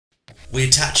We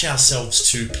attach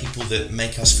ourselves to people that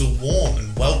make us feel warm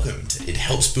and welcomed. It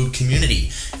helps build community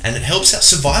and it helps our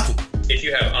survival. If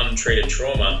you have untreated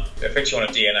trauma, it affects you on a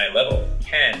DNA level. You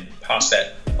can pass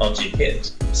that on to your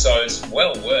kids. So it's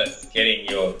well worth getting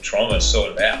your trauma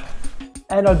sorted out.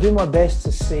 And I do my best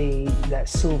to see that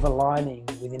silver lining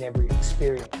within every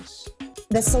experience.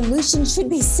 The solution should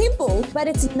be simple, but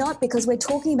it's not, because we're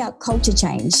talking about culture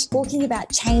change, talking about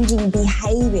changing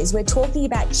behaviours, we're talking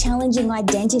about challenging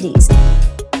identities.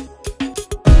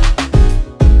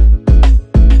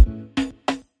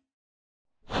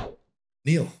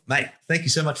 Neil, mate, thank you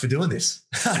so much for doing this.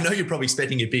 I know you're probably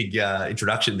expecting a big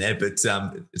introduction there, but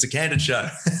it's a candid show.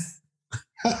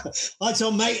 Hi,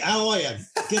 Tom, mate. How are you?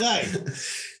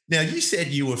 G'day. Now, you said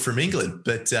you were from England,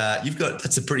 but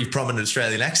that's a pretty prominent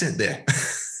Australian accent there.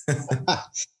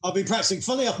 I've been practicing.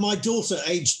 Funny enough, my daughter,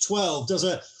 aged 12, does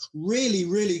a really,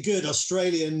 really good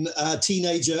Australian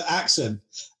teenager accent.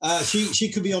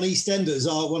 She could be on EastEnders,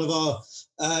 one of our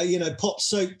pop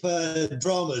soap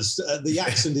dramas. The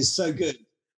accent is so good.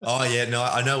 Oh yeah, no,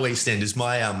 I know EastEnders.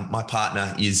 My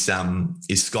partner is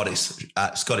Scottish.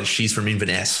 Scottish. She's from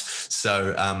Inverness,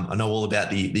 so I know all about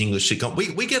the English sitcom.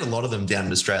 We get a lot of them down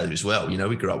in Australia as well. You know,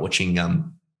 we grew up watching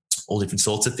all different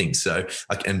sorts of things. So,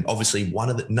 and obviously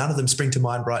none of them spring to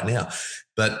mind right now,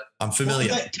 but I'm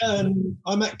familiar.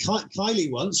 I met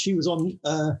Kylie once. She was on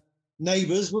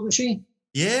Neighbours, wasn't she?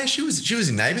 Yeah, she was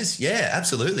in Neighbours. Yeah,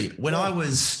 absolutely. When I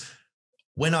was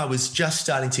just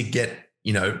starting to get,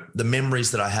 you know, the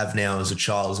memories that I have now as a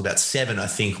child, I was about 7, I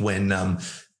think, when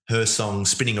her song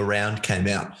Spinning Around came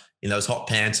out, in those hot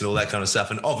pants and all that kind of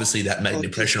stuff. And obviously that made an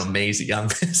impression on me as a young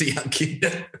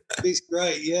kid. She's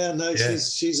great. Yeah, no, yeah.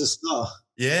 She's a star.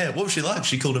 Yeah. What was she like? Was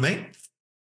she cool to meet?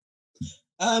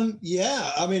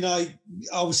 Yeah, I mean, I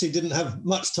obviously didn't have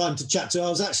much time to chat to her. I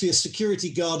was actually a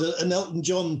security guard at an Elton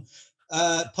John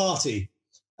party.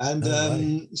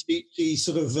 And she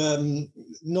sort of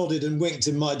nodded and winked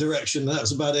in my direction. That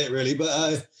was about it, really.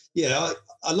 But yeah,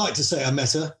 I like to say I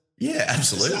met her. Yeah,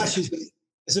 absolutely.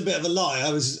 It's a bit of a lie.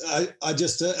 I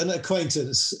just an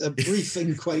acquaintance, a brief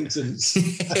acquaintance.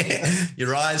 Yeah.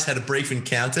 Your eyes had a brief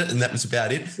encounter, and that was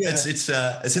about it. Yeah.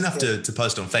 It's enough to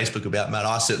post on Facebook about, Matt.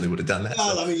 I certainly would have done that.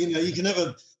 Well, I mean, you can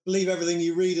never believe everything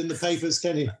you read in the papers,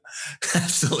 can you?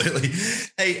 Absolutely.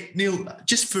 Hey, Neil,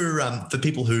 just for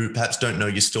people who perhaps don't know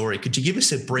your story, could you give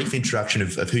us a brief introduction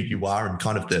of who you are and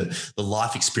kind of the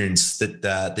life experience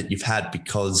that you've had?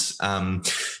 Because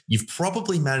you've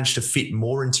probably managed to fit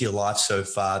more into your life so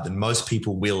far than most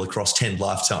people will across 10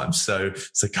 lifetimes. So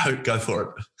go for it.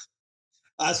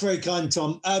 That's very kind,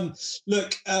 Tom.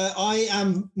 Look, I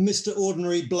am Mr.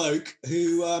 Ordinary Bloke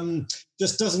who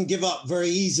just doesn't give up very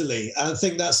easily. I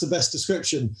think that's the best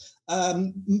description.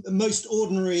 Most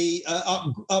ordinary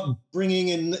upbringing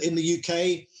in the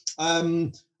UK.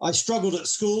 I struggled at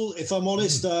school, if I'm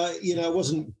honest. I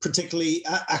wasn't particularly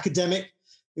academic.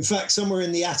 In fact, somewhere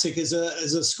in the attic is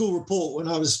a school report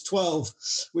when I was 12,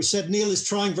 which said Neil is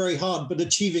trying very hard but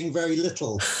achieving very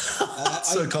little.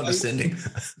 So condescending.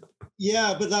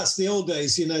 Yeah, but that's the old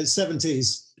days,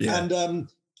 70s. Yeah. And,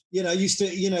 used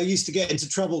to get into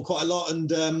trouble quite a lot,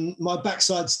 and my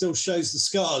backside still shows the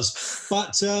scars.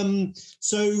 But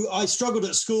so I struggled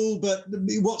at school, but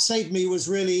what saved me was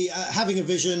really having a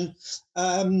vision,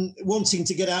 wanting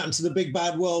to get out into the big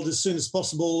bad world as soon as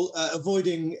possible,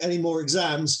 avoiding any more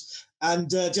exams, and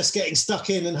just getting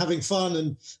stuck in and having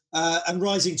fun and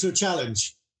rising to a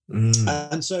challenge.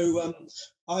 And so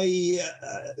I,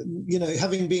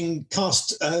 having been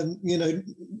cast,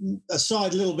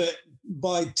 aside a little bit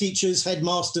by teachers,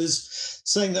 headmasters,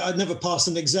 saying that I'd never pass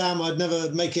an exam, I'd never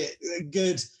make it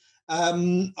good.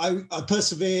 I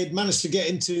persevered, managed to get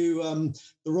into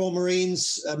the Royal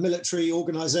Marines, military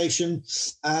organisation,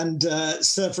 and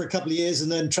served for a couple of years, and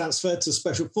then transferred to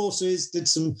Special Forces, did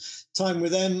some time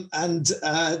with them, and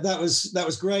that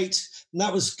was great. And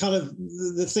that was kind of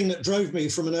the thing that drove me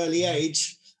from an early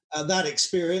age. That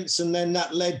experience, and then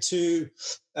that led to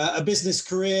a business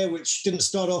career which didn't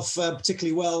start off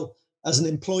particularly well as an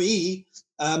employee,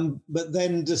 but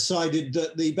then decided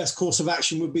that the best course of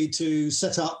action would be to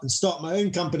set up and start my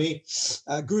own company.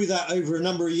 Grew that over a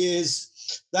number of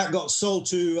years. That got sold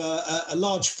to a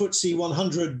large FTSE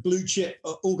 100 blue chip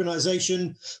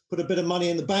organisation, put a bit of money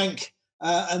in the bank,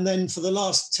 and then for the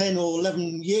last 10 or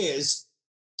 11 years,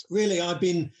 really I've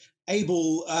been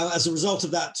able, as a result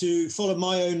of that, to follow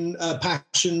my own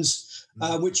passions,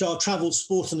 which are travel,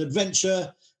 sport and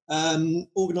adventure,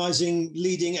 organising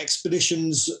leading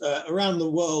expeditions around the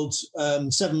world,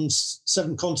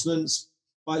 seven continents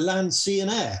by land, sea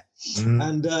and air.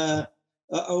 And I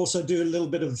also do a little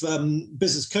bit of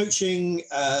business coaching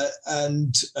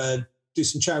and do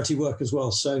some charity work as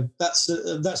well. So that's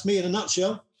me in a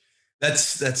nutshell.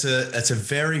 That's a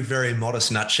very, very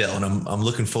modest nutshell, and I'm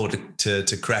looking forward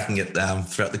to cracking it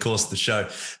throughout the course of the show.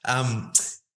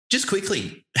 Just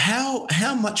quickly,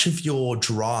 how much of your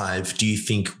drive do you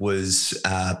think was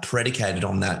predicated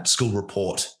on that school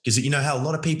report? Because you know how a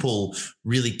lot of people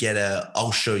really get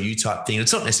 "I'll show you" type thing.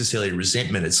 It's not necessarily a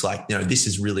resentment. It's like, this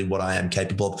is really what I am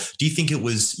capable of. Do you think it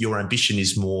was your ambition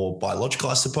is more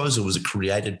biological, I suppose, or was it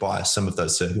created by some of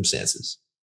those circumstances?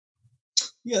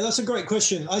 Yeah, that's a great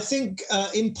question. I think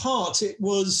in part it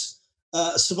was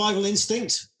survival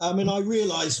instinct. I mean,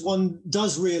 one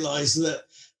does realize that,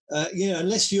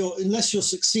 unless you're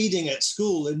succeeding at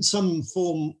school in some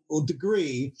form or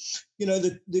degree,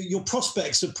 your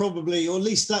prospects are probably, or at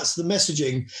least that's the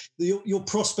messaging, your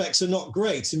prospects are not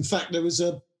great. In fact, there was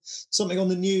something on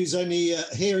the news only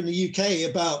here in the UK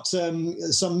about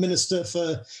some minister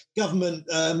for government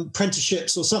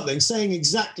apprenticeships or something saying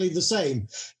exactly the same,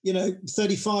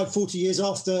 35, 40 years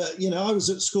after, I was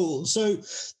at school. So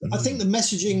I think the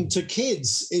messaging to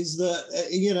kids is that,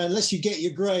 unless you get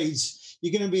your grades,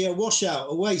 you're going to be a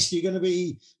washout, a waste. You're going to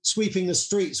be sweeping the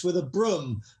streets with a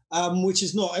broom, which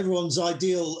is not everyone's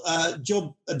ideal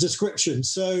job description.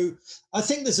 So I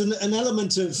think there's an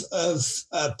element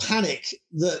of panic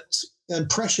and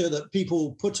pressure that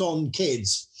people put on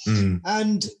kids.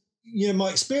 And, my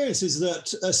experience is that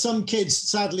some kids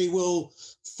sadly will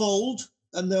fold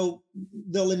and they'll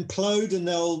implode and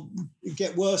they'll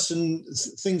get worse and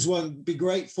things won't be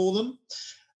great for them.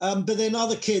 But then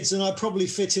other kids, and I probably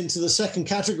fit into the second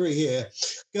category here,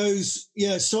 goes,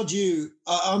 sod you,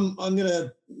 I'm going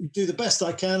to do the best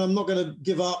I can. I'm not going to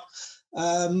give up.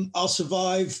 I'll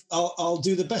survive. I'll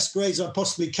do the best grades I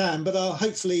possibly can, but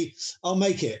hopefully I'll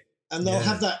make it. And they'll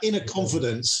have that inner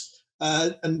confidence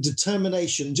and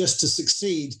determination just to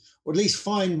succeed, or at least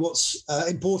find what's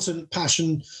important,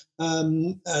 passion,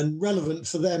 and relevant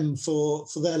for them for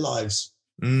their lives.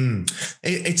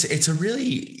 It's a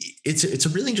really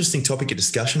interesting topic of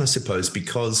discussion, I suppose,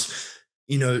 because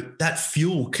that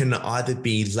fuel can either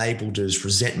be labeled as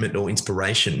resentment or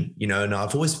inspiration. And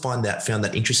I've always found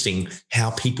that interesting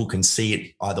how people can see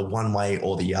it either one way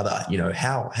or the other.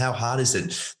 How hard is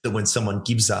it that when someone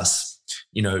gives us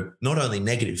not only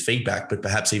negative feedback, but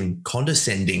perhaps even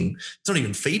condescending. It's not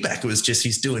even feedback. It was just,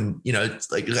 he's doing,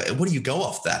 like, what do you go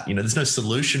off that? There's no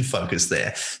solution focus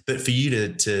there. But for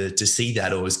you to see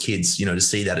that, or as kids, to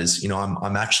see that as,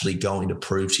 I'm actually going to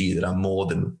prove to you that I'm more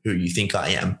than who you think I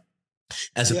am,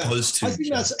 as opposed to. I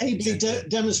think that's ably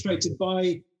demonstrated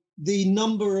by the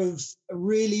number of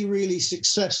really, really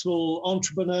successful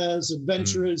entrepreneurs,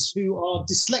 adventurers who are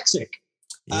dyslexic.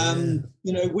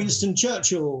 Winston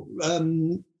Churchill,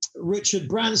 Richard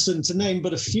Branson, to name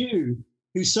but a few,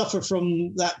 who suffer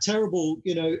from that terrible,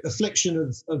 affliction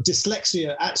of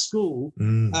dyslexia at school,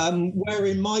 where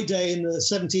in my day in the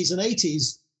 70s and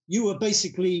 80s, you were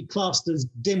basically classed as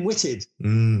dim-witted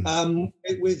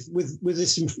with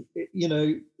this,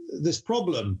 this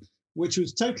problem, which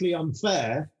was totally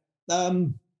unfair.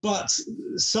 But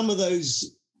some of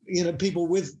those, people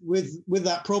with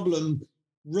that problem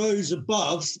rose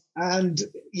above, and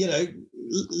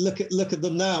look at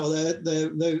them now, their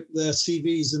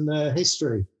CVs and their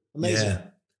history. Amazing.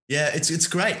 Yeah, it's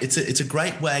great. It's a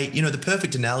great way. The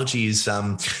perfect analogy is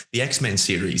the X-Men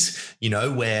series,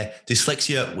 where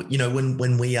dyslexia,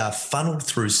 when we are funneled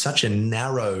through such a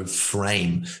narrow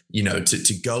frame,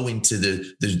 to go into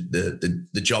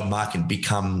the job market and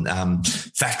become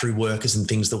factory workers and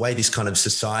things, the way this kind of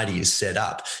society is set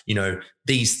up,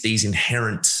 these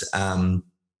inherent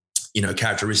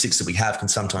characteristics that we have can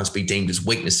sometimes be deemed as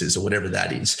weaknesses or whatever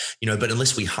that is, but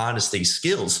unless we harness these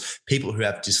skills, people who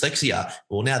have dyslexia,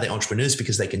 well, now they're entrepreneurs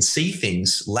because they can see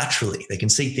things laterally. They can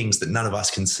see things that none of us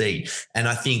can see. And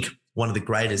I think one of the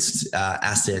greatest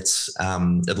assets,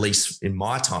 at least in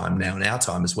my time now, in our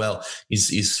time as well,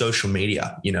 is social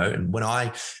media, and when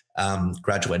I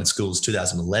graduated school in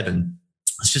 2011,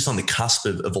 it's just on the cusp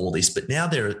of all this. But now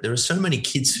there are so many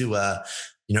kids who are,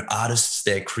 artists,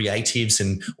 they're creatives,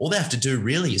 and all they have to do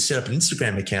really is set up an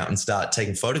Instagram account and start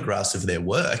taking photographs of their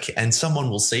work, and someone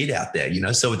will see it out there,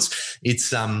 So it's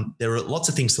there are lots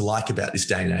of things to like about this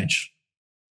day and age.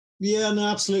 Yeah, no,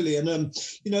 absolutely. And,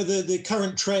 the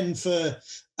current trend for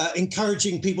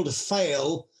encouraging people to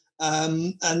fail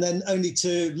and then only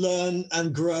to learn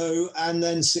and grow and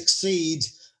then succeed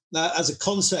as a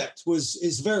concept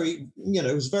was very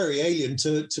alien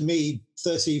to me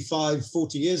 35,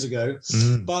 40 years ago.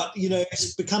 But,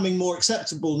 it's becoming more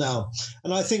acceptable now.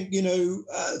 And I think,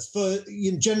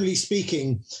 generally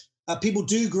speaking, people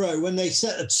do grow when they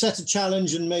set a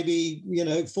challenge and maybe,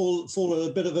 fall at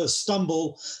a bit of a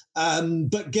stumble,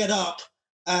 but get up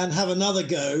and have another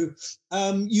go.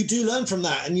 You do learn from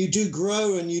that, and you do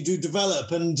grow and you do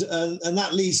develop, and that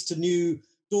leads to new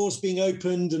doors being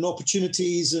opened and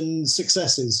opportunities and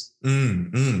successes.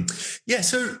 Yeah.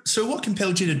 So what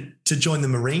compelled you to join the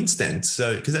Marines then?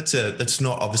 So, because that's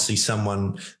not obviously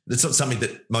that's not something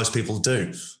that most people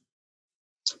do.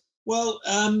 Well,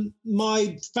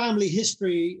 my family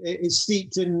history is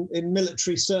steeped in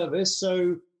military service,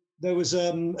 so there was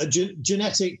a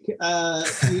genetic,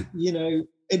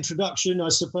 introduction, I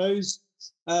suppose,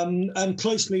 and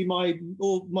closely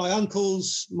all my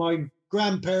uncles, my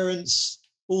grandparents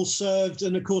all served,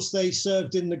 and of course they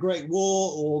served in the Great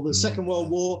War or the Second World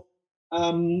War.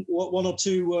 One or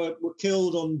two were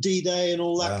killed on D-Day and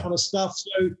all that kind of stuff.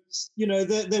 So,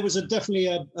 there was definitely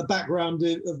a background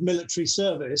of military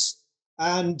service.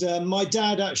 And my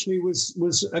dad actually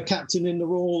was a captain in the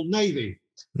Royal Navy.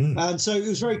 And so it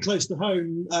was very close to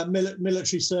home,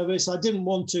 military service. I didn't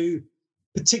want to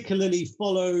particularly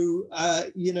follow,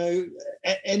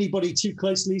 anybody too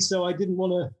closely. So I didn't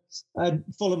want to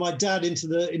follow my dad into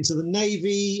the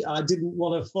Navy. I didn't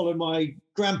want to follow my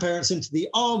grandparents into the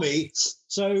Army.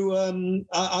 So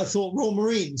I thought Royal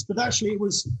Marines. But actually, it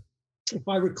was, if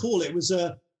I recall, it was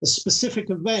a specific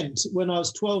event when I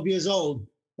was 12 years old,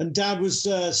 and Dad was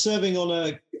serving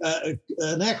on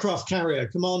an aircraft carrier,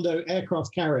 Commando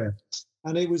aircraft carrier.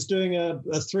 And it was doing a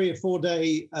 3 or 4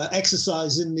 day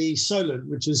exercise in the Solent,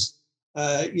 which is,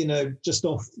 just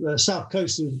off the south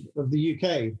coast of the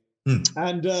UK.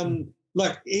 And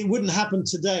it wouldn't happen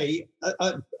today,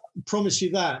 I promise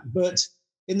you that. But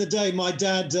in the day, my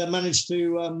dad managed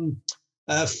to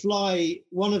fly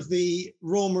one of the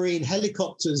Royal Marine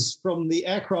helicopters from the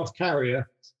aircraft carrier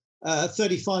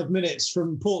 35 minutes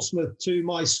from Portsmouth to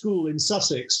my school in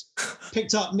Sussex,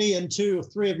 picked up me and 2 or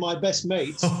 3 of my best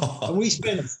mates, and we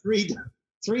spent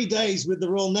three days with the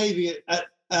Royal Navy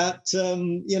at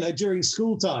during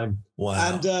school time.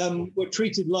 Wow. And were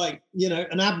treated like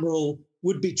an admiral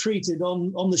would be treated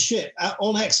on the ship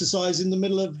on exercise in the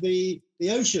middle of the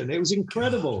ocean. It was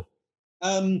incredible.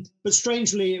 But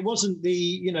strangely, it wasn't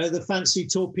the fancy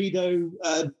torpedo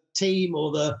team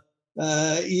or the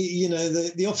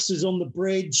officers on the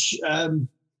bridge,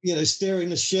 steering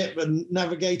the ship and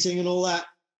navigating and all that.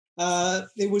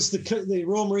 It was the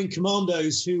Royal Marine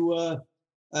Commandos who were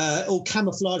all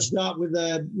camouflaged up with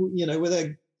their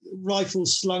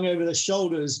rifles slung over their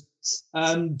shoulders,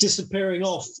 disappearing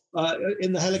off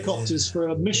in the helicopters for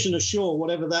a mission ashore,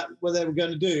 whatever they were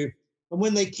going to do. And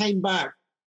when they came back,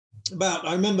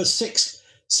 I remember six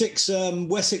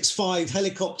Wessex 5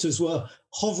 helicopters were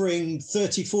hovering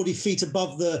 30, 40 feet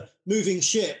above the moving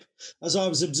ship as I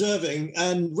was observing,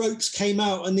 and ropes came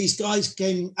out, and these guys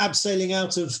came abseiling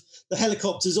out of the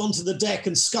helicopters onto the deck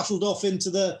and scuttled off into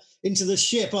the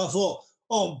ship. I thought,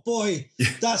 oh boy,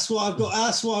 that's what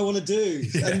I want to do.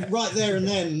 Yeah. And right there and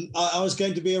then I was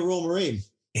going to be a Royal Marine.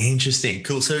 Interesting.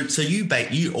 Cool. So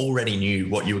you already knew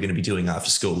what you were going to be doing after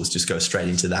school, was just go straight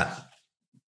into that.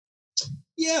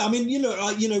 Yeah, I mean,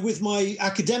 with my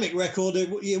academic record,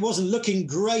 it wasn't looking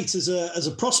great as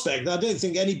a prospect. I don't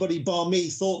think anybody bar me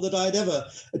thought that I'd ever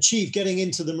achieve getting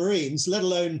into the Marines, let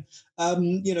alone,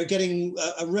 getting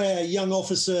a rare young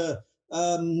officer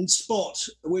spot,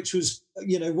 which was,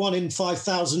 1 in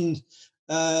 5,000,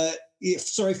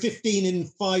 15 in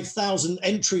 5,000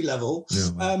 entry level,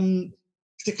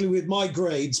 particularly with my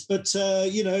grades. But,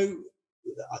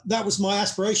 that was my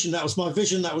aspiration. That was my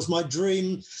vision. That was my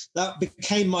dream. That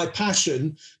became my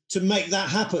passion to make that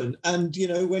happen. And,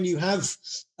 when you have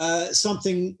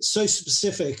something so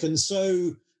specific and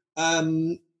so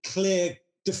clear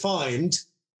defined,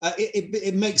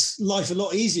 it makes life a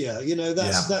lot easier.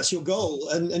 That's your goal,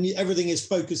 and everything is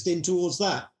focused in towards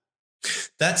that.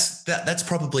 That's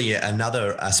probably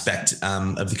another aspect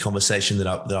of the conversation that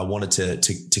I wanted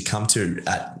to come to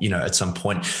at some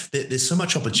point. There's so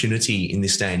much opportunity in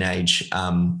this day and age,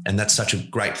 and that's such a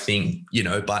great thing,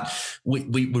 but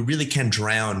we really can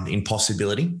drown in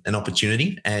possibility and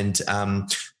opportunity. And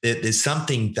there's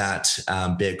something that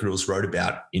Bear Grylls wrote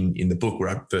about in the book where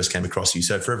I first came across you.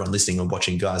 So for everyone listening and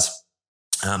watching, guys,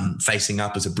 Facing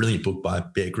Up is a brilliant book by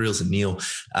Bear Grylls, and Neil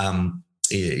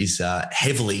is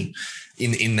heavily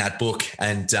in that book.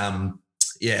 And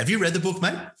have you read the book,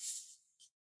 mate?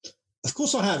 Of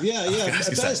course I have. Yeah.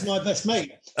 Bear's my best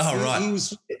mate. Oh, right.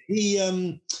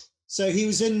 He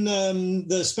was in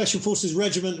the Special Forces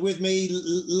Regiment with me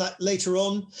later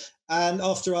on, and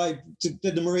after I did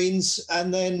the Marines,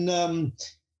 and then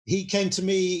he came to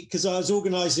me because I was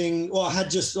organising. Well, I had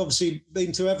just obviously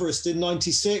been to Everest in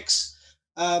 '96.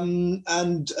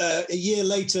 And a year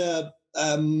later,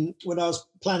 when I was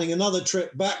planning another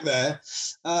trip back there,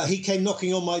 he came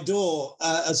knocking on my door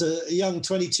as a young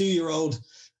 22-year-old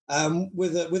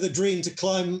with a dream to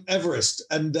climb Everest,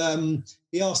 and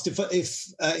he asked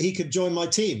if he could join my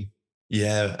team.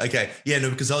 Yeah. Okay. Yeah. No,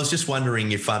 because I was just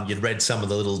wondering if you'd read some of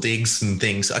the little digs and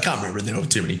things. I can't remember, there are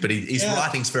too many, but his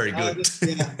writing's very good.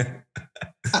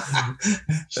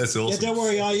 That's awesome. Yeah, don't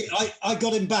worry. I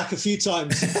got him back a few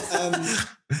times.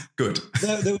 Good.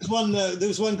 There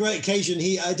was one great occasion.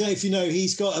 I don't know if you know,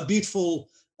 he's got a beautiful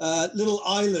little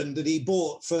island that he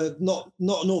bought for not an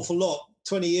awful lot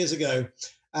 20 years ago,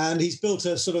 and he's built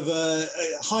a sort of a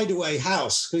hideaway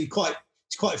house. He's quite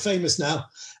famous now.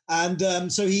 And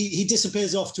so he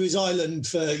disappears off to his island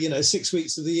for 6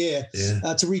 weeks of the year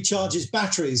to recharge his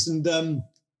batteries. And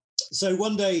so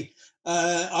one day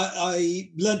I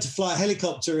learned to fly a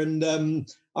helicopter, and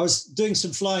I was doing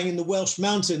some flying in the Welsh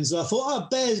mountains. And I thought,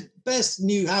 Bear's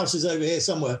new house is over here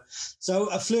somewhere.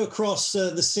 So I flew across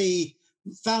the sea,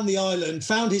 found the island,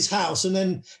 found his house, and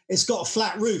then it's got a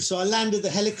flat roof. So I landed the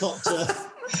helicopter,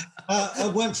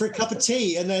 I went for a cup of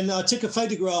tea, and then I took a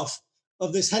photograph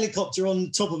of this helicopter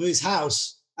on top of his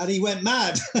house, and he went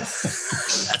mad.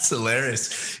 That's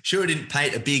hilarious. Sure, he didn't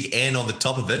paint a big N on the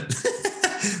top of it.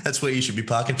 That's where you should be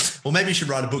parking. Or maybe you should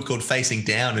write a book called Facing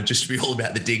Down and just be all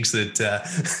about the digs that.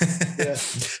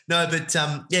 No, but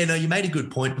you made a good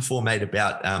point before, mate,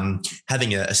 about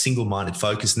having a single-minded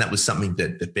focus, and that was something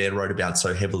that Bear wrote about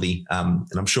so heavily. And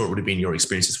I'm sure it would have been your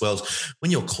experience as well. When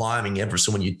you're climbing Everest,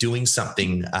 or when you're doing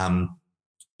something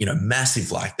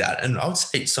massive like that. And I would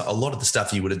say a lot of the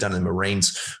stuff you would have done in the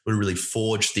Marines would really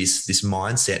forge this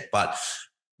mindset. But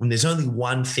when there's only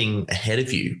one thing ahead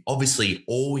of you, obviously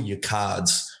all your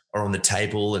cards are on the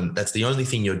table, and that's the only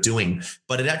thing you're doing.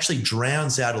 But it actually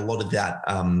drowns out a lot of that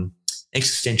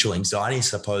existential anxiety, I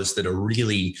suppose, that's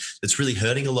really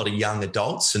hurting a lot of young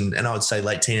adults, and I would say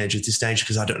late teenagers at this stage,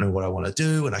 because I don't know what I want to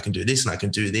do, and I can do this and I can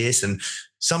do this. And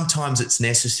sometimes it's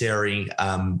necessary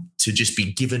to just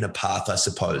be given a path, I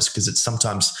suppose, because it's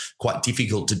sometimes quite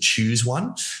difficult to choose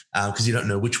one because you don't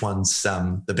know which one's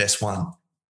the best one.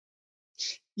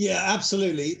 Yeah,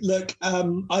 absolutely. Look,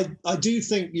 I do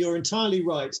think you're entirely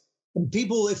right. And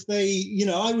people, if they,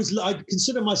 I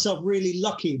consider myself really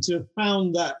lucky to have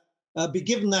found that, be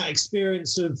given that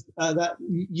experience of that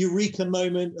eureka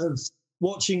moment of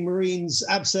watching Marines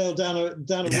abseil down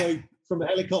a road from a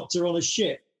helicopter on a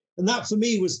ship. And that for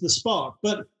me was the spark.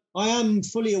 But I am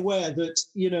fully aware that,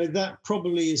 that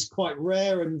probably is quite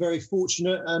rare and very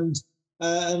fortunate. And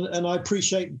I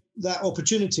appreciate that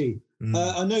opportunity.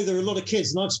 I know there are a lot of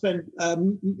kids, and I've spent,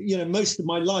 most of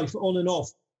my life on and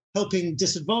off helping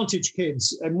disadvantaged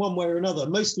kids in one way or another,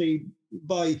 mostly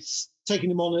by taking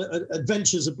them on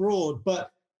adventures abroad. But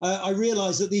I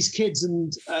realize that these kids,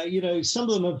 and, some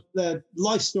of them have their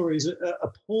life stories are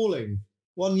appalling.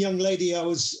 One young lady, I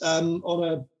was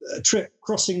on a trip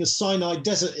crossing the Sinai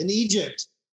Desert in Egypt,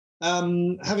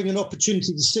 having an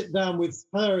opportunity to sit down with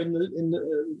her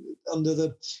under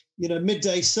the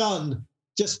midday sun.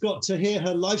 Just got to hear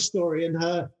her life story, and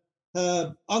her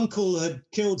uncle had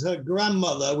killed her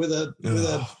grandmother with a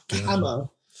hammer.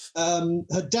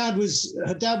 Her dad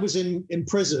was in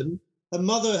prison. Her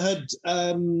mother had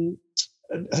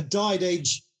died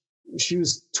she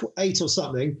was 8 or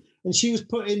something, and she was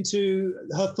put into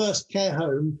her first care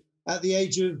home at the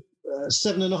age of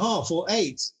 7.5 or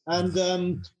 8. And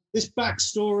this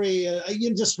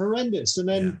backstory, just horrendous. And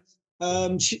then,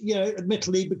 she,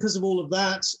 admittedly, because of all of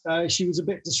that, she was a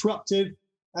bit disruptive.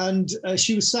 And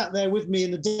she was sat there with me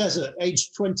in the desert,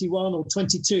 aged 21 or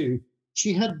 22.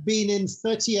 She had been in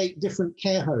 38 different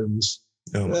care homes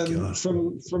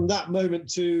from that moment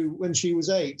to when she was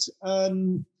 8.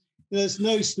 There's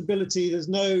no stability. There's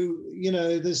no,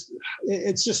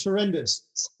 it's just horrendous.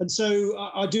 And so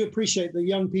I do appreciate that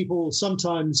young people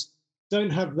sometimes don't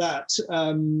have that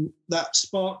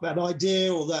spark, that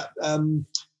idea, or that,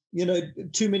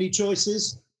 too many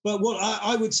choices. But what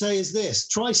I would say is this: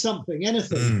 try something,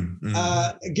 anything,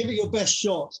 give it your best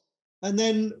shot. And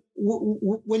then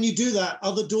when you do that,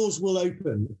 other doors will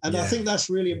open. And I think that's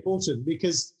really important,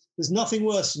 because there's nothing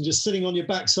worse than just sitting on your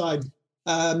backside,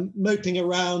 moping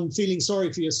around, feeling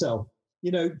sorry for yourself.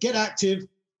 Get active,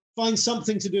 find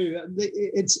something to do.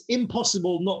 It's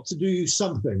impossible not to do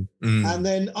something. And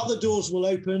then other doors will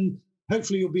open.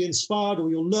 Hopefully you'll be inspired, or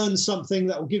you'll learn something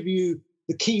that will give you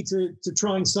the key to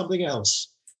trying something else.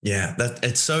 Yeah,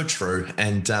 it's so true.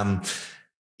 And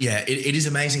it is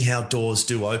amazing how doors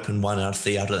do open one after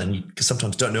the other, and you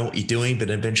sometimes don't know what you're doing, but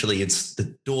eventually it's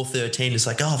the door 13 is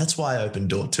like, oh, that's why I opened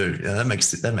door 2. That makes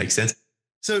sense.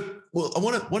 So, well, I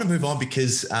want to move on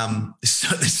because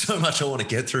there's so much I want to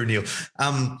get through, Neil.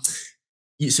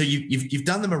 So you've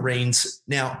done the Marines.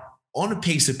 Now, on a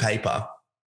piece of paper,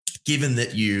 given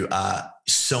that you are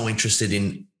so interested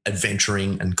in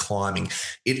adventuring and climbing,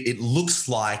 it looks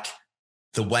like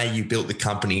the way you built the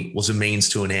company was a means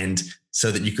to an end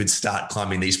so that you could start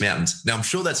climbing these mountains. Now, I'm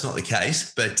sure that's not the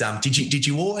case, but did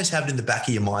you always have it in the back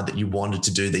of your mind that you wanted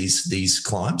to do these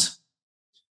climbs?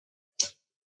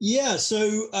 Yeah.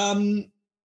 So, I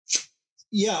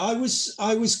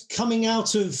was coming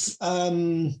out of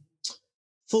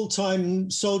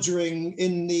full-time soldiering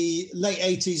in the late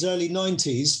 80s, early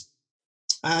 90s.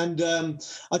 And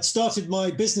I'd started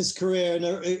my business career in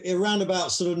around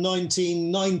about sort of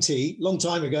 1990, long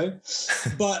time ago.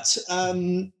 But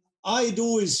I'd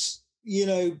always,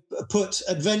 put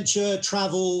adventure,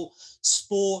 travel,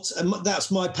 sport, and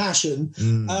that's my passion,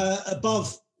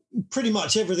 above pretty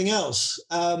much everything else.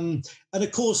 And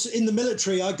of course, in the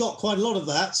military, I got quite a lot of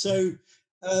that. So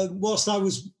whilst I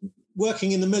was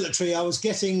working in the military, I was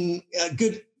getting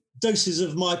good doses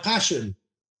of my passion.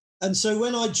 And so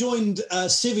when I joined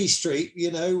Civvy Street,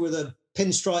 with a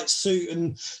pinstripe suit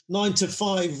and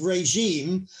 9-to-5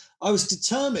 regime, I was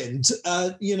determined,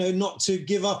 not to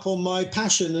give up on my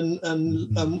passion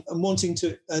and wanting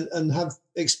to and have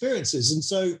experiences. And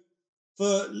so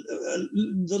for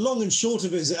the long and short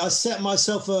of it, I set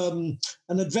myself an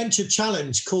adventure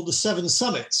challenge called the 7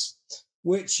 Summits,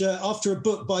 which after a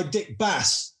book by Dick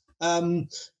Bass,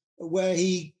 where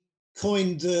he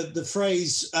coined the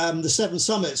phrase the 7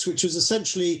 Summits, which was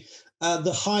essentially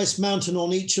the highest mountain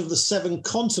on each of the 7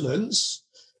 continents,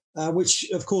 which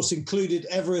of course included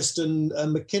Everest and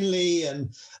McKinley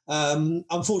and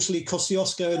unfortunately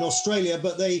Kosciuszko in Australia.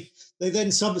 But they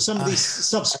then somebody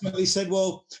subsequently said,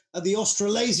 well, the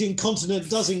Australasian continent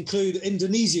does include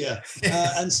Indonesia,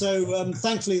 and so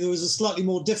thankfully there was a slightly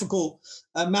more difficult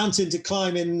mountain to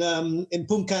climb in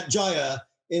Puncak Jaya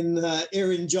in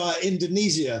Irian Jaya,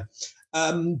 Indonesia.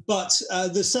 But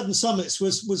the 7 Summits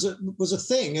was a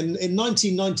thing. And in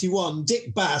 1991,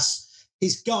 Dick Bass,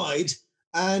 his guide,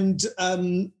 and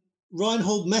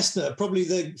Reinhold Messner, probably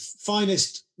the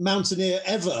finest mountaineer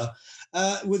ever,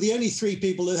 were the only 3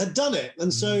 people who had done it.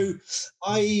 And so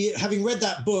I, having read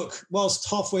that book whilst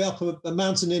halfway up a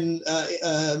mountain in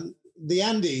the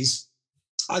Andes,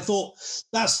 I thought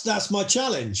that's my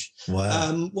challenge.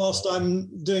 Wow. Whilst I'm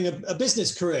doing a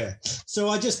business career. So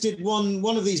I just did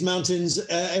one of these mountains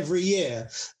every year.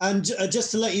 And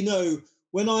just to let you know,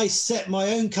 when I set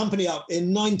my own company up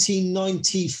in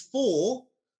 1994,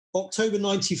 October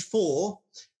 94,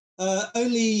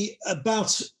 only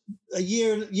about a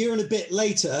year and a bit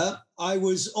later, I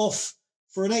was off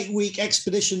for an 8-week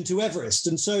expedition to Everest.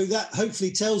 And so that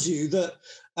hopefully tells you that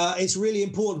it's really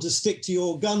important to stick to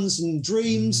your guns and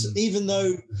dreams, even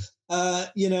though, I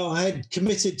had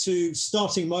committed to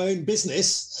starting my own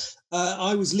business.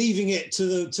 I was leaving it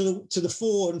to the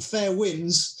fore and fair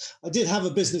winds. I did have a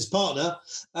business partner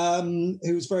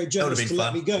who was very generous to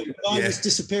let me go. But I was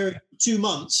disappearing for 2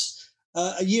 months,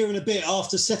 a year and a bit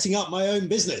after setting up my own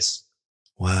business.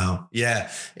 Wow. Yeah.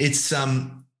 It's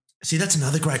see, that's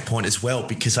another great point as well,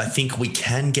 because I think we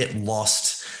can get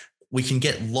lost. We can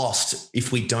get lost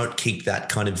if we don't keep that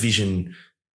kind of vision.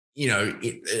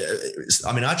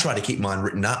 I try to keep mine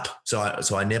written up so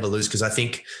I never lose, because I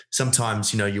think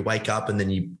sometimes, you wake up and then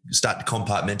you start to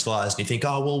compartmentalize and you think,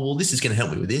 oh, well, this is going to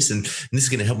help me with this and this is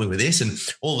going to help me with this. And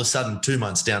all of a sudden, 2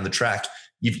 months down the track,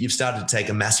 you've started to take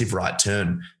a massive right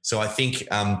turn. So I think,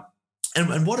 and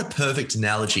what a perfect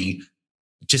analogy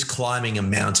just climbing a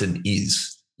mountain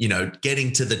is.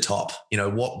 Getting to the top,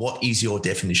 what is your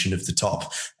definition of the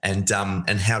top, and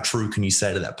how true can you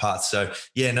say to that path? So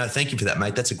thank you for that,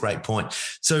 mate. That's a great point.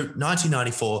 So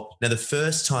 1994, now the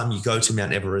first time you go to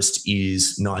Mount Everest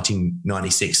is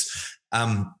 1996.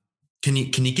 Can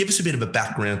you give us a bit of a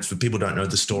background for people who don't know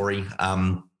the story?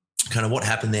 Kind of what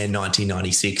happened there in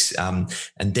 1996.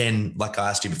 And then, like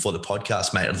I asked you before the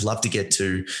podcast, mate, I'd love to get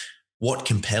to what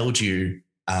compelled you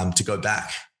to go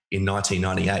back in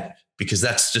 1998. Because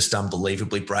that's just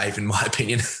unbelievably brave, in my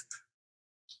opinion.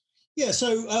 Yeah,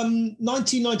 so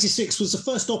 1996 was the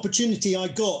first opportunity I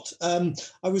got.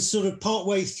 I was sort of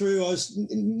partway through. I was,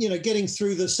 getting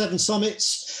through the 7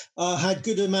 summits. Had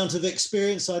good amount of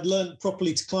experience. I'd learned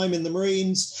properly to climb in the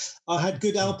Marines. I had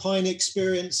good alpine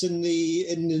experience in the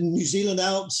New Zealand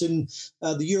Alps, in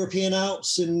the European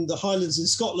Alps, in the Highlands in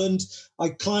Scotland. I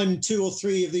climbed 2 or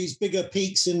 3 of these bigger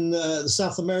peaks in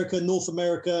South America, North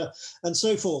America, and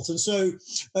so forth. And so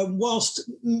whilst,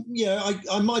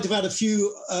 I might have had a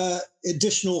few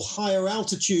additional higher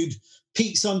altitude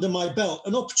peaks under my belt,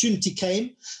 an opportunity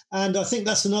came. And I think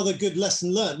that's another good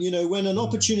lesson learned. You know, when an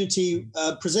opportunity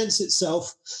presents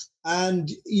itself and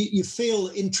you feel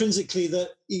intrinsically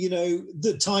that, you know,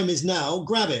 the time is now,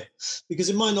 grab it, because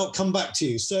it might not come back to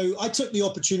you. So I took the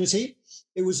opportunity.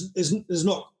 It was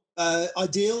not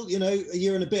ideal, you know, a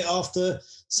year and a bit after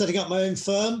setting up my own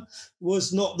firm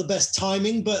was not the best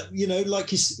timing, but, you know, like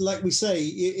we say,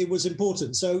 it was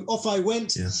important. So off I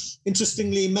went. Yeah.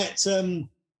 Interestingly, met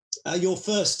your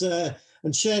first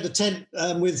and shared a tent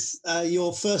with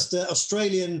your first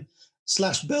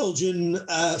Australian/Belgian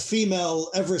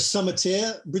female Everest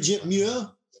summiteer, Brigitte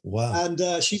Muir. Wow. And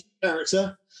she's a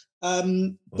character.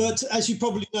 But as you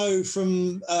probably know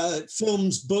from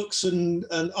films, books and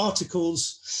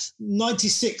articles,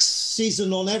 96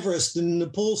 season on Everest in the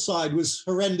Nepal side was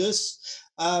horrendous,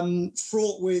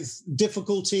 fraught with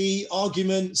difficulty,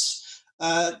 arguments,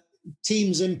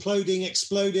 teams imploding,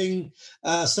 exploding,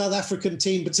 South African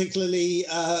team particularly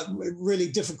really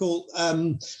difficult,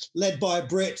 led by a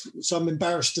Brit, so I'm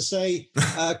embarrassed to say,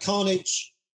 carnage.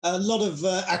 A lot of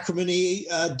acrimony,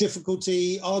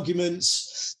 difficulty,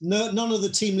 arguments. None of the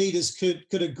team leaders could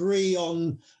agree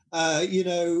on,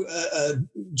 a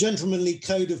gentlemanly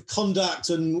code of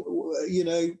conduct and,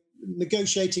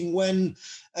 negotiating when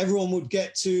everyone would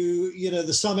get to,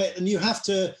 the summit. And you have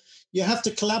to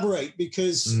collaborate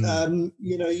because,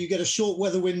 you get a short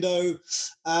weather window.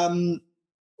 And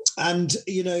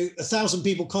 1,000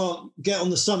 people can't get on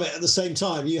the summit at the same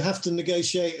time. You have to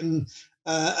negotiate and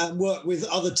work with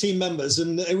other team members,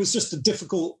 and it was just a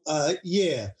difficult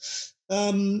year.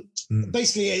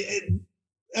 Basically,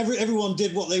 everyone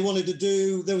did what they wanted to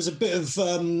do. There was a bit of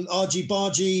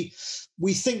argy-bargy.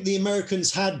 We think the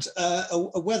Americans had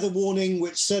a weather warning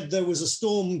which said there was a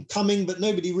storm coming, but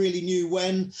nobody really knew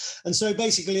when. And so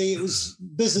basically it was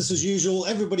business as usual.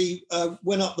 Everybody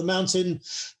went up the mountain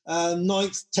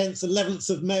 9th, 10th,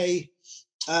 11th of May.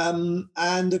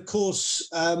 And of course,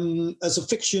 as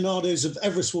aficionados of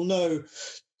Everest will know,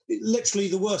 literally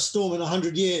the worst storm in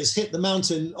 100 years hit the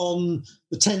mountain on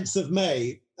the 10th of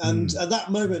May. And at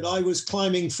that moment, I was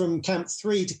climbing from Camp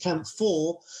 3 to Camp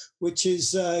 4, which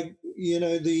is, the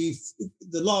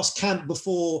last camp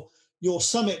before your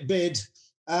summit bid.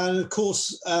 And of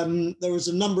course, there was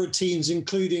a number of teams,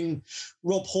 including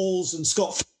Rob Hall's and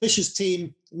Scott Fisher's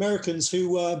team, Americans who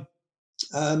were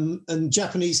and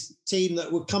Japanese team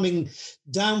that were coming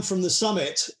down from the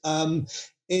summit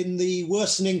in the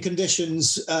worsening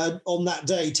conditions on that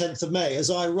day, 10th of May.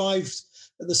 As I arrived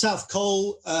at the South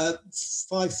Col,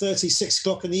 5:30, 6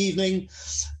 o'clock in the evening,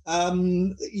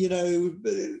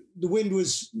 the wind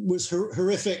was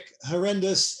horrific,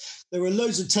 horrendous. There were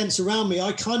loads of tents around me.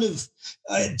 I kind of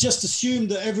just assumed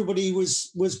that everybody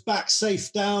was back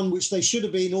safe down, which they should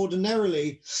have been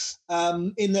ordinarily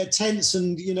in their tents.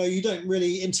 And, you don't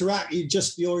really interact.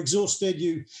 You're exhausted.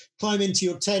 You climb into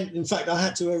your tent. In fact, I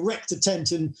had to erect a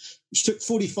tent, which took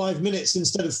 45 minutes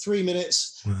instead of 3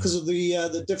 minutes because of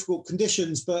the difficult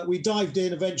conditions. But we dived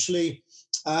in eventually.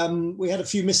 We had a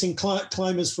few missing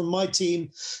climbers from my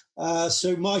team.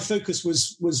 So my focus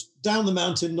was down the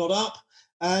mountain, not up.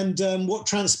 And what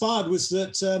transpired was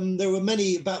that there were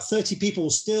about 30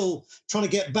 people still trying to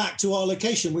get back to our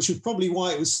location, which was probably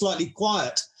why it was slightly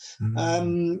quiet.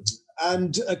 And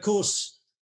of course,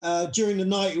 during the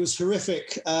night, it was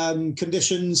horrific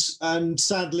conditions. And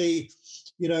sadly,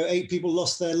 8 people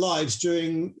lost their lives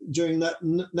during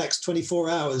that next 24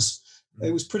 hours.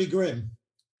 It was pretty grim.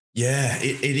 Yeah,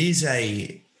 it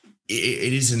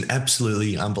is an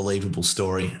absolutely unbelievable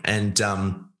story. And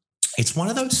it's one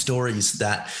of those stories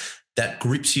that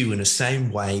grips you in the same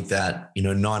way that,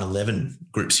 9/11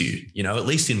 grips you, at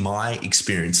least in my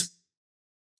experience.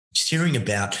 Just hearing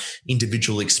about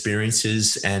individual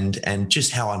experiences and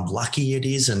just how unlucky it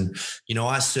is. And,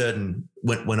 when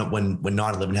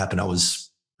 9/11 happened, I was,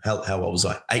 how old was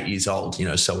I? 8 years old,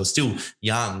 so I was still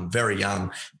young, very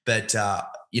young. But,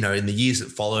 in the years that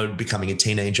followed, becoming a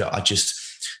teenager,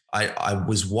 I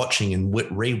was watching and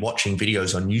re-watching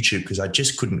videos on YouTube because I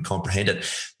just couldn't comprehend it.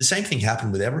 The same thing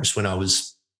happened with Everest when I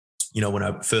was, when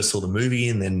I first saw the movie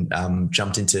and then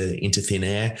jumped into Thin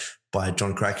Air by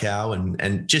John Krakauer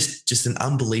and just an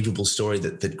unbelievable story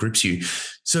that grips you.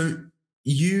 So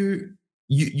you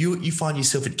find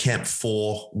yourself at Camp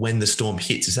 4 when the storm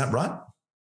hits. Is that right?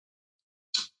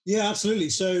 Yeah, absolutely.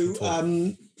 So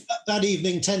that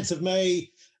evening, 10th of May,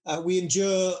 we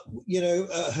endure,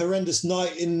 a horrendous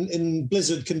night in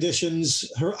blizzard conditions,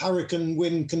 hurricane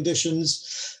wind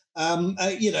conditions.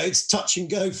 It's touch and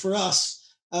go for us.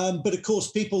 But of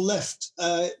course, people left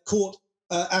caught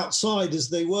outside as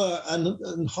they were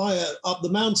and higher up the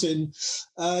mountain,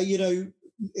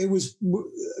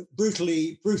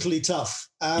 brutally tough.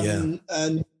 And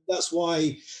that's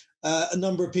why a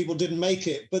number of people didn't make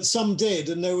it, but some did.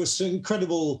 And there were some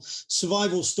incredible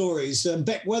survival stories.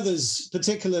 Beck Weathers,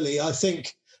 particularly, I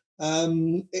think,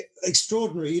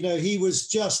 extraordinary. You know, he was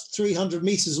just 300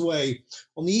 meters away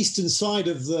on the eastern side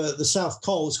of the South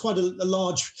Col. It's quite a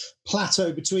large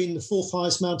plateau between the fourth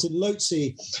highest mountain,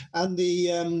 Lhotse, and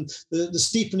the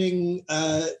steepening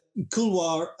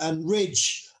couloir and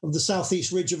ridge of the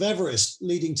southeast ridge of Everest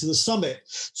leading to the summit.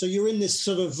 So you're in this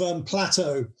sort of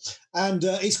plateau, and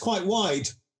it's quite wide,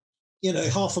 you know,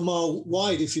 half a mile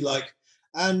wide, if you like.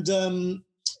 And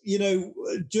you know,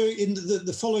 in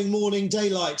the following morning,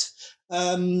 daylight,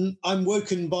 I'm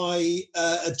woken by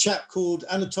a chap called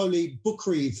Anatoly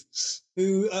Bukreev,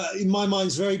 who, in my mind,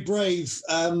 is a very brave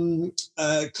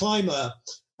climber.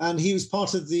 And he was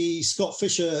part of the Scott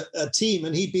Fisher team,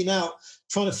 and he'd been out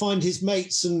trying to find his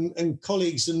mates and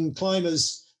colleagues and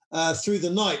climbers through the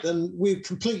night. And we were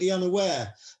completely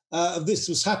unaware of this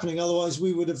was happening. Otherwise,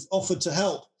 we would have offered to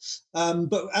help.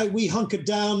 But we hunkered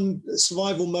down,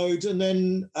 survival mode, and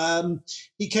then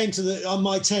he came to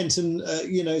my tent, and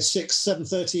you know,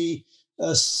 6:30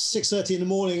 in the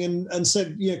morning, and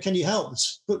said, you know, can you help?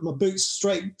 Put my boots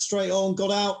straight on,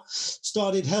 got out,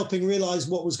 started helping, realised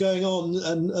what was going on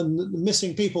and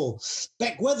missing people.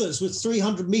 Beck Weathers was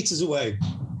 300 meters away.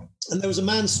 And there was a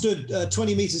man stood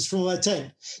 20 meters from my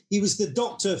tent. He was the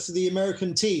doctor for the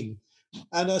American team.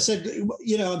 And I said,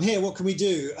 you know, I'm here, what can we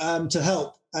do to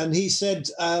help? And he said,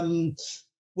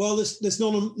 well, there's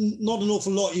not an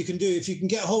awful lot you can do. If you can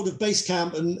get hold of base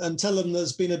camp and tell them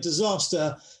there's been a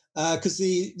disaster, because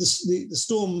the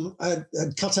storm had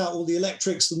cut out all the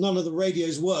electrics and none of the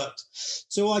radios worked.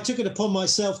 So I took it upon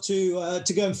myself to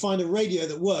go and find a radio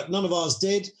that worked. None of ours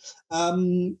did.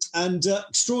 And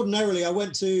extraordinarily, I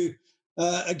went to,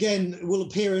 again, will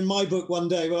appear in my book one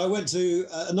day, but I went to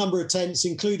a number of tents,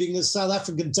 including the South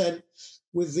African tent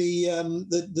with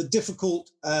the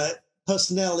difficult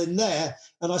personnel in there.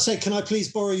 And I said, can I please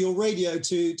borrow your radio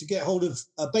to get hold of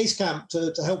base camp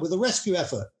to help with the rescue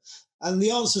effort? And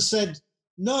the answer said,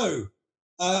 no,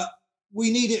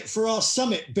 we need it for our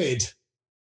summit bid.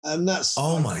 And that's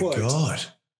oh my quote. God.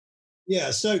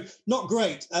 Yeah, so not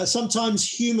great. Sometimes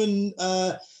human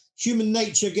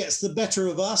nature gets the better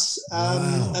of us,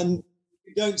 Wow. and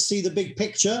you don't see the big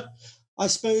picture. I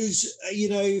suppose, you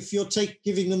know, if you're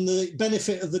giving them the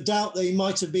benefit of the doubt, they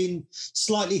might have been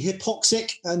slightly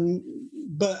hypoxic,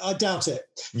 but I doubt it.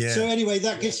 Yeah. So anyway,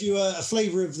 that gives you a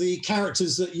flavour of the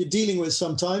characters that you're dealing with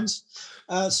sometimes.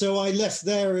 So I left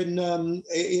there in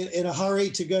a hurry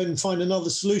to go and find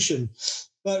another solution.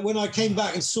 But when I came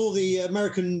back and saw the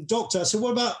American doctor, I said,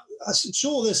 what about, I said,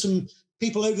 sure, there's some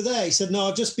people over there. He said, no,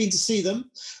 I've just been to see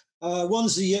them.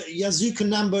 One's the Yazuka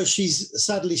Namba,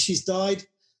 she's died.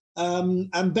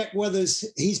 And Beck Weathers,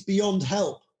 he's beyond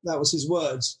help. That was his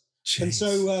words. Jeez. And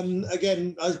so,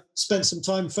 again, I spent some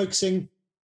time focusing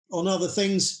on other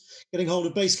things, getting hold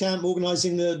of base camp,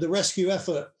 organising the rescue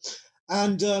effort.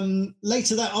 And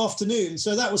later that afternoon,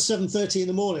 so that was 7:30 in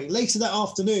the morning, later that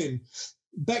afternoon,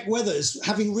 Beck Weathers,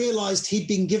 having realised he'd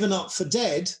been given up for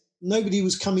dead, nobody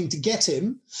was coming to get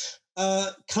him,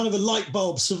 kind of a light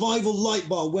bulb, survival light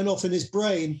bulb went off in his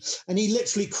brain, and he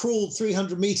literally crawled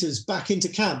 300 meters back into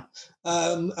camp.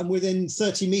 And within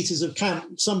 30 meters of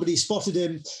camp, somebody spotted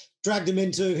him, dragged him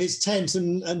into his tent,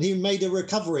 and he made a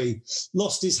recovery,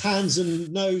 lost his hands and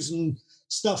nose and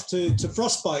stuff to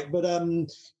frostbite. But,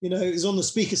 you know, he's on the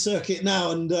speaker circuit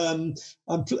now, and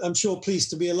I'm sure pleased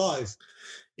to be alive.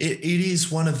 It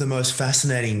is one of the most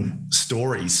fascinating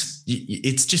stories.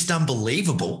 It's just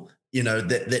unbelievable, you know,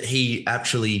 that he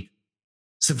actually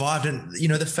survived. And, you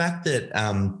know, the fact that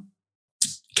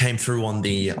came through on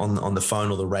the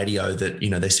phone or the radio that, you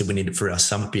know, they said we need it for our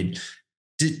summit bid.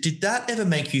 Did that ever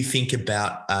make you think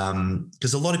about,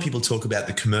 because a lot of people talk about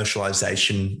the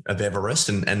commercialization of Everest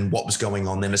and what was going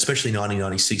on then, especially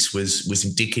 1996 was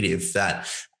indicative that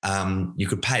you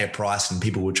could pay a price and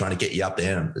people were trying to get you up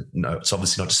there. No, it's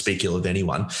obviously not to speak ill of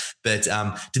anyone, but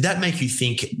did that make you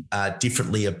think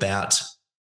differently about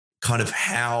kind of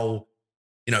how,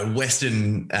 you know,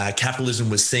 Western capitalism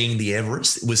was seeing the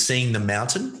Everest, was seeing the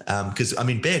mountain? Because, I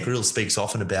mean, Bear Grylls speaks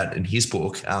often about in his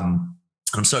book,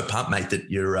 I'm so pumped, mate, that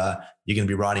you're going to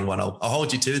be writing one. I'll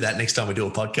hold you to that next time we do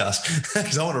a podcast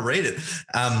because I want to read it.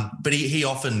 But he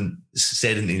often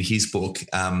said in his book,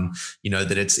 you know,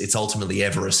 that it's ultimately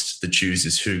Everest that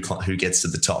chooses who gets to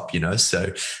the top, you know.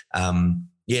 So,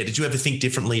 yeah, did you ever think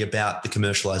differently about the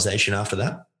commercialization after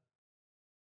that?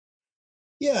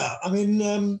 Yeah, I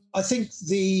mean, I think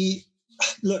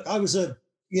look, I was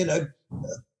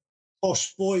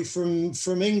posh boy from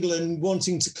England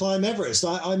wanting to climb Everest.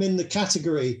 I'm in the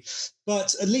category,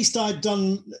 but at least I'd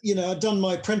done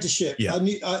my apprenticeship. Yeah.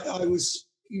 I was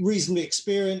reasonably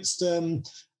experienced. I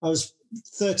was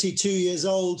 32 years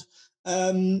old.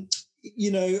 There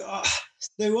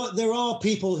are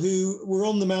people who were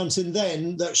on the mountain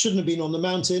then that shouldn't have been on the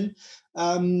mountain.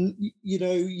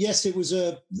 Yes, it was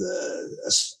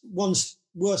one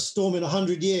worst storm in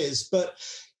 100 years, but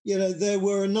there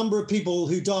were a number of people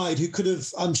who died who could have,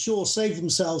 I'm sure, saved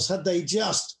themselves had they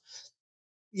just,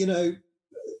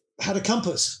 had a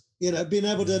compass, been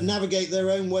able to navigate their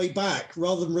own way back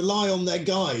rather than rely on their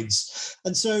guides.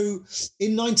 And so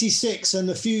in 96 and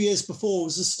a few years before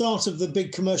was the start of the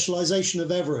big commercialization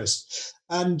of Everest.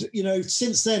 And,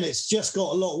 since then, it's just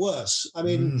got a lot worse. I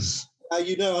mean,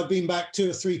 I've been back 2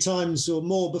 or 3 times or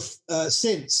more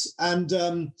since. And,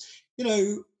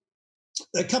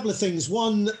 a couple of things.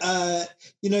 One,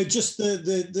 just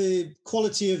the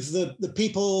quality of the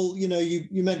people,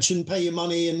 you mentioned pay your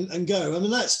money and go. I mean,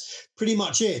 that's pretty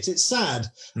much it. It's sad.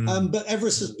 But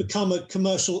Everest has become a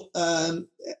commercial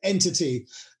entity,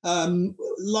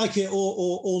 like it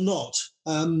or not.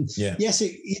 Yes,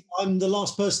 I'm the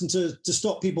last person to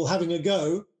stop people having a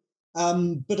go.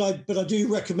 But I do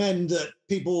recommend that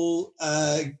people,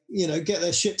 get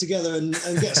their shit together and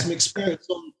get some experience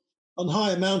on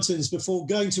higher mountains before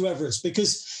going to Everest,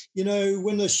 because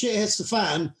when the shit hits the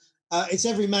fan, it's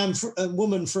every man and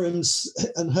woman for him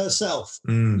and herself.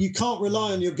 You can't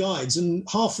rely on your guides, and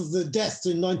half of the deaths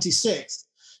in 96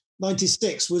 were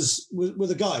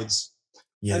the guides.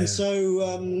 And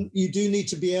so you do need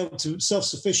to be able to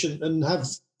self-sufficient and have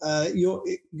your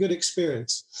good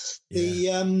experience.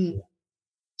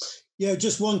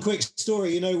 Just one quick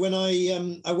story. When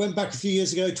I went back a few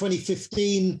years ago,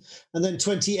 2015 and then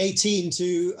 2018,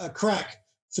 to crack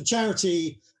for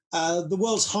charity the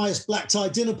world's highest black tie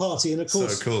dinner party, and of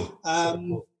course, so cool.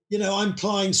 I'm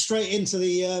plying straight into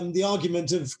the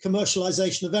argument of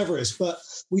commercialization of Everest, but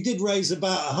we did raise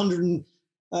about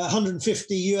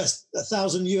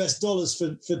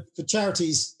 $150,000 for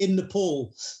charities in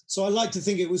Nepal. So I like to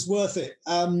think it was worth it.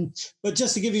 But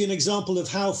just to give you an example of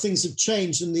how things have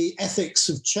changed and the ethics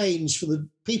have changed for the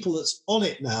people that's on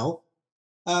it now,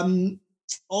 on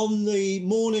the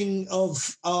morning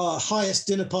of our highest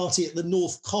dinner party at the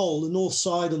North Col, the north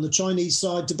side, on the Chinese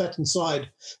side, Tibetan side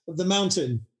of the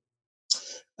mountain,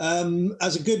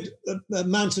 as a good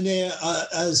mountaineer,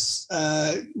 as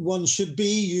one should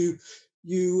be,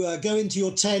 you go into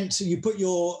your tent, you put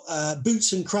your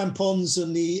boots and crampons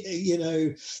and the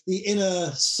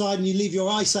inner side, and you leave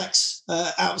your ice axe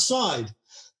outside,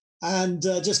 and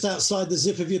just outside the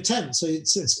zip of your tent, so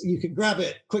it's you can grab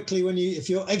it quickly if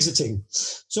you're exiting.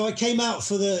 So I came out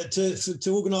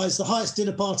to organise the highest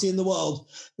dinner party in the world,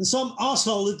 and some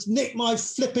arsehole had nicked my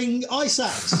flipping ice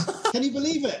axe. Can you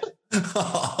believe it?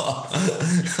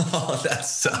 Oh, that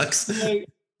sucks.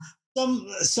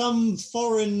 Some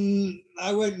foreign,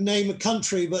 I won't name a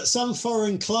country, but some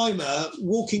foreign climber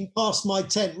walking past my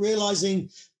tent, realizing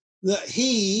that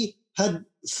he had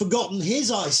forgotten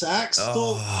his ice axe,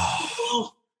 thought,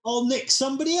 I'll nick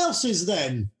somebody else's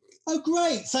then. Oh,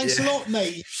 great. Thanks a lot,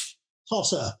 mate.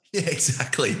 Tosser. Yeah,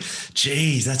 exactly.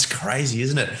 Jeez, that's crazy,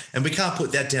 isn't it? And we can't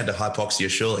put that down to hypoxia,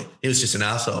 surely. He was just an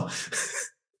arsehole.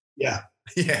 Yeah.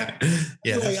 Yeah.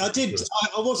 Anyway, I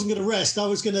wasn't going to rest. I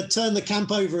was going to turn the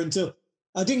camp over until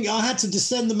I had to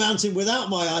descend the mountain without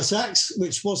my ice axe,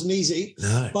 which wasn't easy.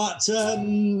 No. But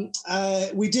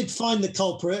we did find the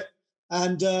culprit,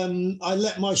 and I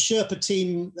let my Sherpa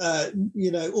team,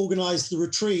 organize the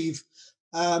retrieve.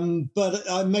 But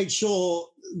I made sure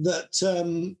that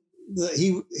that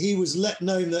he was let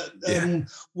known that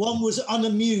one was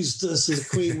unamused, as the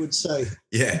Queen would say.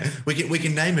 Yeah, we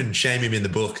can name and shame him in the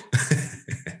book.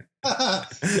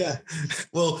 Yeah.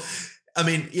 Well, I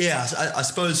mean, I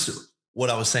suppose what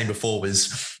I was saying before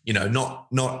was, not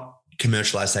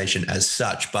commercialization as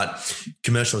such, but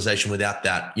commercialization without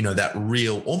that, that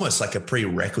real, almost like a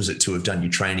prerequisite to have done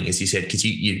your training, as you said, because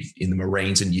you in the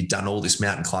Marines and you'd done all this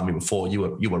mountain climbing before, you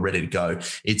were ready to go.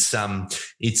 It's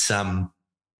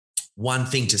one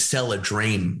thing to sell a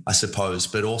dream, I suppose,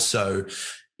 but also,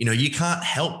 you can't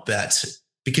help that,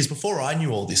 because before I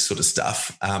knew all this sort of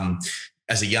stuff,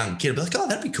 as a young kid, I'd be like, oh,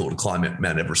 that'd be cool to climb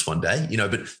Mount Everest one day,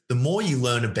 but the more you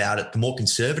learn about it, the more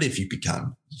conservative you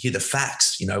become. You hear the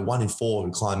facts, 1 in 4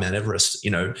 who climb Mount Everest,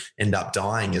 end up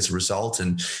dying as a result.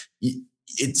 And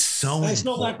it's so It's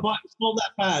not that bad. It's not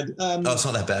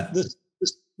that bad.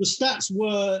 The stats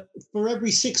were, for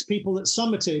every 6 people that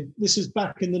summited, this is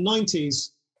back in the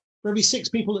 90s, for every 6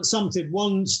 people that summited,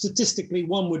 statistically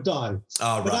one would die.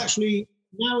 Oh, right. But actually,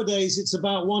 nowadays, it's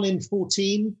about 1 in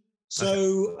 14.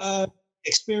 So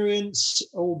experience,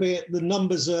 albeit the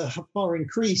numbers are far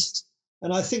increased,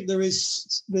 and I think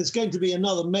there's going to be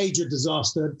another major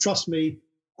disaster. Trust me.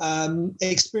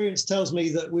 Experience tells me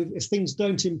that if things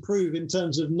don't improve in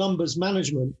terms of numbers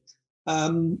management,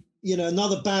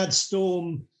 another bad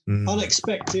storm,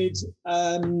 unexpected,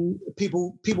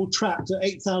 people trapped at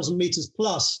 8,000 meters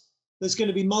plus, there's going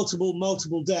to be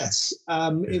multiple deaths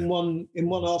in one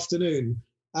afternoon.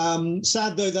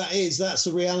 Sad though that's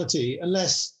a reality,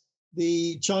 unless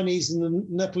the Chinese and the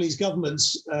Nepalese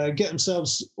governments get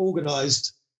themselves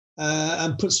organized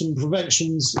and put some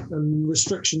preventions and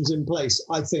restrictions in place,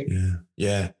 I think.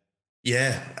 Yeah.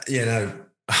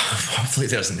 Hopefully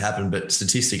that doesn't happen, but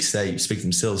statistics speak for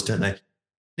themselves, don't they?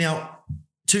 Now,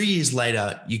 2 years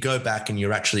later, you go back and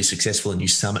you're actually successful and you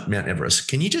summit Mount Everest.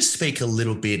 Can you just speak a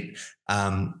little bit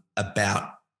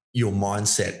about your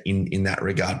mindset in that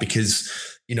regard? Because,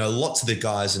 lots of the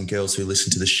guys and girls who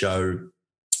listen to the show,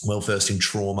 well versed in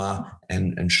trauma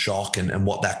and shock and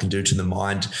what that can do to the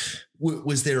mind.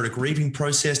 Was there a grieving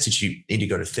process? Did you need to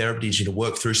go to therapy? Did you need to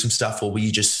work through some stuff, or were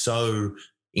you just so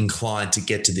inclined to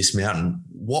get to this mountain?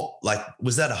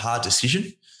 Was that a hard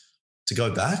decision to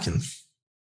go back? And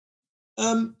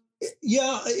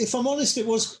if I'm honest, it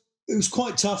was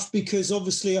quite tough, because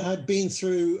obviously I had been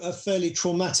through a fairly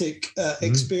traumatic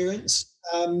experience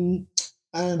and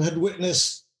had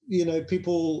witnessed,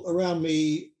 people around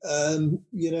me,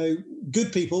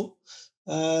 good people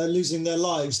losing their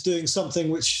lives doing something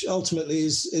which ultimately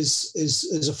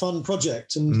is a fun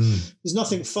project. And there's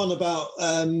nothing fun about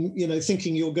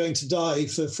thinking you're going to die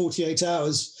for 48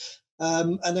 hours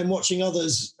and then watching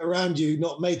others around you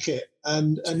not make it,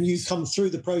 and you come through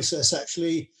the process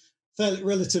actually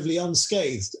relatively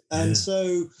unscathed. And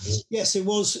so yes, it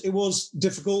was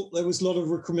difficult. There was a lot of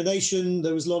recrimination,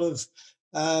 there was a lot of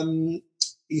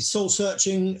soul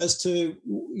searching as to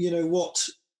what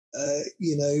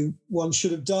one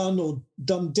should have done or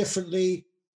done differently.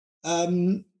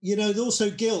 There's also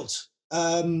guilt,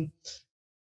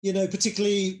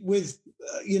 particularly with,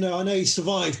 I know he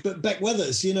survived, but Beck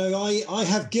Weathers, I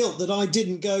have guilt that I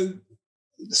didn't go,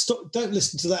 don't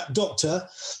listen to that doctor,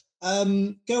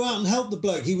 go out and help the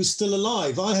bloke. He was still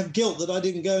alive. I have guilt that I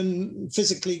didn't go and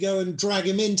physically go and drag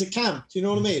him into camp. Do you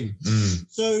know what I mean?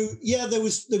 So yeah, there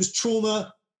was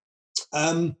trauma.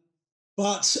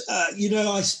 But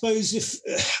I suppose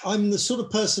if I'm the sort of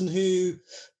person who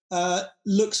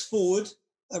looks forward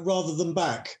rather than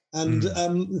back, and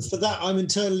for that I'm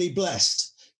internally blessed.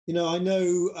 I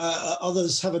know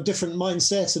others have a different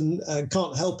mindset and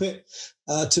can't help it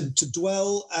to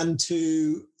dwell and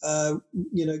to go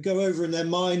over in their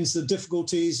minds the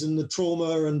difficulties and the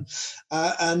trauma,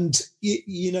 and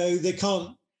they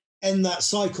can't end that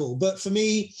cycle. But for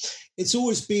me, it's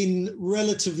always been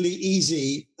relatively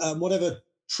easy, whatever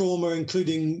trauma,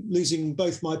 including losing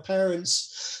both my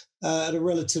parents at a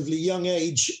relatively young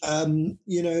age,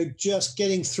 just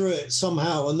getting through it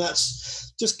somehow. And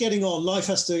that's just getting on. Life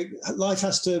has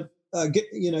to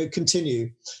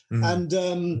continue. And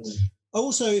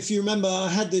also, if you remember, I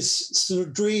had this sort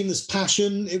of dream, this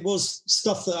passion. It was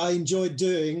stuff that I enjoyed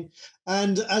doing.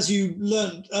 And as you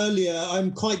learned earlier,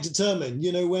 I'm quite determined.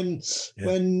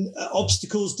 When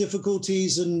obstacles,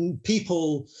 difficulties, and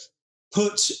people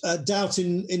put doubt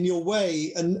in your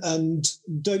way and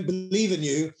don't believe in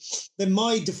you, then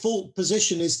my default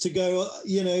position is to go,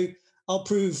 I'll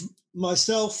prove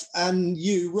myself and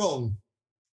you wrong.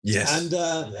 Yes.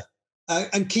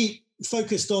 And keep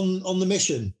focused on the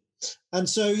mission. And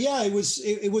so, yeah, it was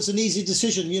an easy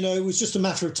decision. It was just a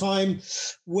matter of time.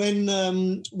 When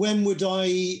would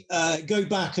I go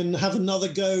back and have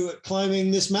another go at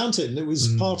climbing this mountain? It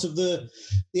was part of the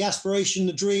aspiration,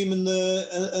 the dream, and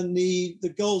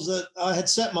the goals that I had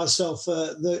set myself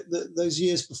those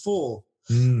years before.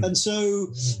 And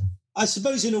so, I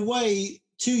suppose in a way,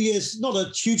 2 years, not a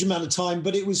huge amount of time,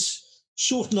 but it was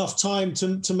short enough time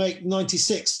to make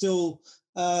 96 still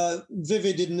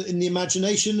vivid in the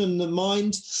imagination and the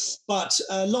mind, but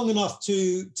long enough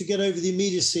to get over the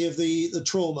immediacy of the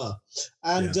trauma.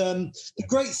 And the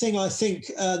great thing I think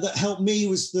that helped me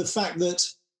was the fact that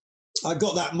I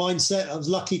got that mindset. I was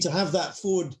lucky to have that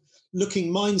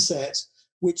forward-looking mindset,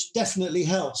 which definitely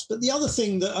helps. But the other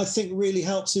thing that I think really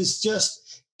helps is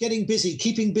just getting busy,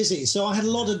 keeping busy. So I had a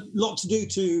lot to do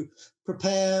to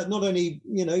prepare, not only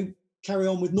carry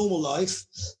on with normal life,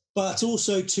 but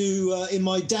also to, in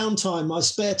my downtime, my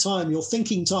spare time, your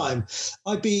thinking time,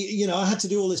 I had to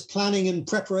do all this planning and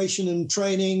preparation and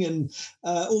training and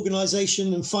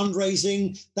organization and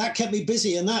fundraising. That kept me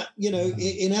busy. And that,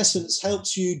 in essence,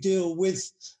 helps you deal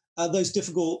with those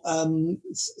difficult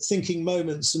thinking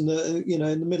moments in the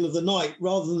in the middle of the night,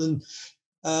 rather than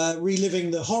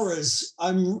reliving the horrors.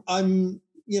 I'm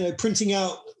printing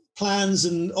out plans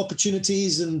and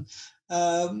opportunities and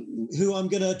who I'm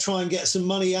going to try and get some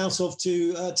money out of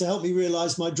to help me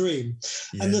realize my dream.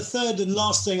 Yeah. And the third and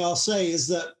last thing I'll say is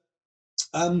that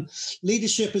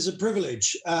leadership is a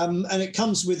privilege, and it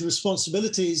comes with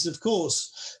responsibilities, of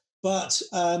course. But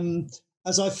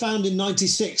as I found in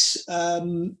 '96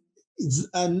 and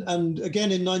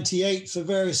again in '98 for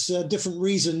various different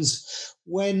reasons,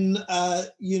 when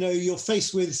you're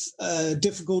faced with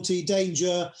difficulty,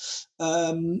 danger,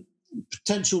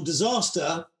 potential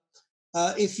disaster,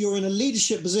 if you're in a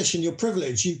leadership position, you're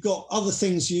privileged. You've got other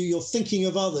things. You're thinking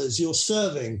of others. You're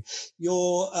serving.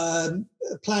 You're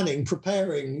planning,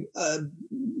 preparing.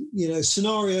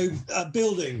 Scenario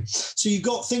building. So you've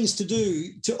got things to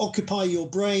do to occupy your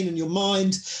brain and your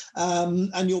mind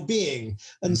and your being.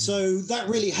 And so that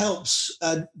really helps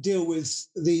deal with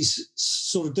these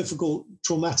sort of difficult,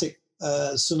 traumatic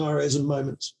scenarios and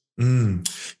moments.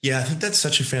 Yeah, I think that's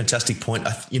such a fantastic point.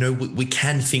 We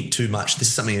can think too much. This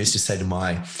is something I used to say to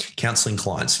my counseling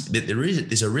clients, that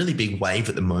there's a really big wave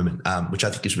at the moment, which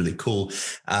I think is really cool,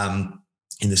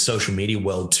 in the social media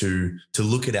world, to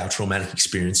look at our traumatic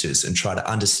experiences and try to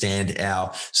understand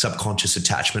our subconscious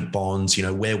attachment bonds,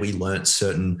 where we learnt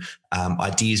certain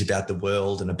ideas about the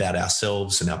world and about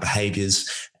ourselves and our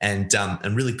behaviors, and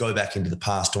really go back into the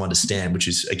past to understand, which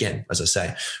is, again, as I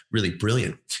say, really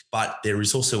brilliant. But there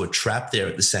is also a trap there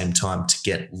at the same time to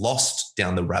get lost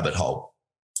down the rabbit hole.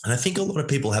 And I think a lot of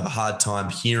people have a hard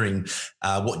time hearing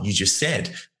what you just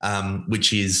said,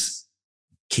 which is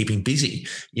keeping busy,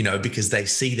 because they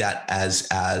see that as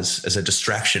a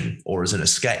distraction or as an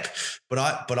escape. But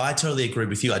I totally agree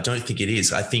with you. I don't think it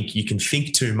is. I think you can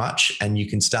think too much and you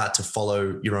can start to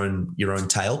follow your own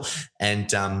tail,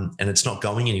 and it's not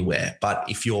going anywhere. But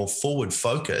if you're forward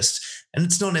focused, and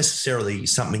it's not necessarily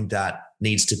something that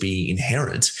needs to be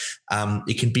inherent,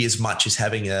 it can be as much as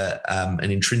having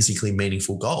an intrinsically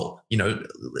meaningful goal,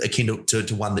 akin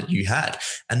to one that you had,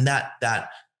 and that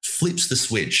flips the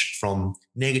switch from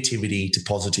negativity to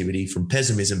positivity, from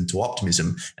pessimism to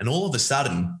optimism. And all of a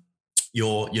sudden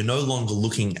you're no longer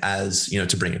looking as,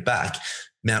 to bring it back,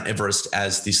 Mount Everest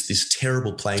as this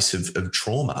terrible place of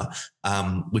trauma,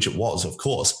 which it was, of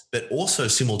course, but also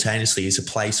simultaneously is a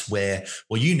place where,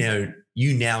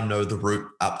 you now know the route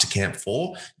up to Camp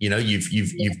 4.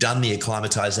 You've done the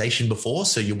acclimatization before,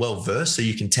 so you're well versed, so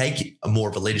you can take more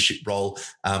of a leadership role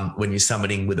when you're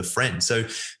summiting with a friend. So,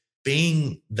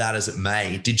 being that as it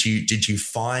may, did you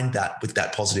find that with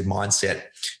that positive mindset,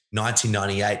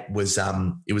 1998 was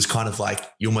it was kind of like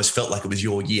you almost felt like it was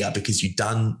your year because you'd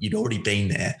already been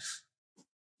there?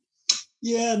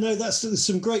 Yeah, no, there's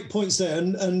some great points there.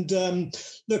 And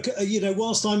look,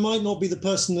 whilst I might not be the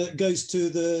person that goes to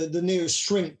the nearest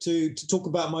shrink to talk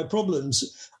about my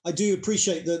problems, I do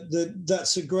appreciate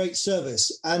that's a great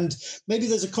service. And maybe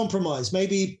there's a compromise.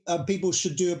 Maybe people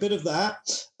should do a bit of that,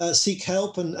 seek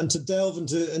help and to delve and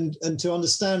to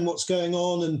understand what's going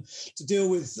on and to deal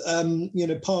with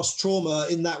past trauma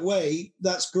in that way.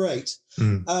 That's great.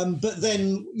 But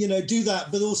then, do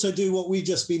that, but also do what we've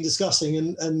just been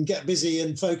discussing and get busy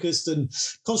and focused and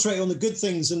concentrate on the good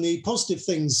things and the positive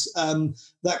things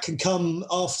that can come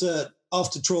after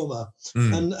trauma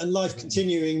and life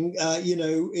continuing,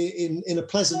 in a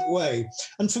pleasant way.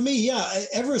 And for me,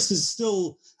 Everest is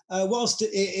still, whilst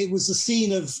it was the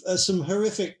scene of some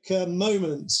horrific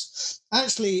moments,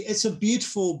 actually, it's a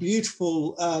beautiful,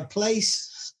 beautiful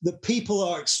place. The people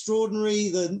are extraordinary.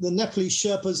 The Nepalese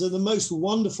Sherpas are the most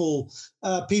wonderful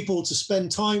people to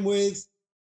spend time with,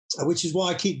 which is why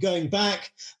I keep going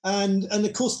back. And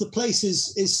of course, the place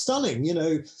is stunning.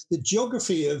 The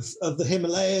geography of the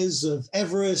Himalayas, of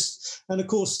Everest, and of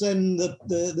course, then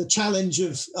the challenge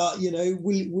of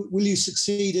will you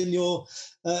succeed in your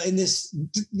in this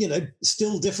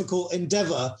still difficult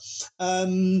endeavor?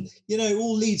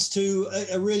 All leads to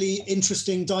a really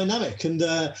interesting dynamic. And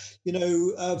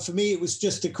for me, it was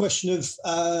just a question of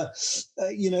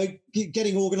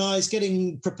getting organized,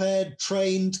 getting prepared,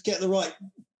 trained, get the right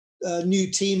new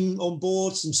team on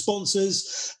board, some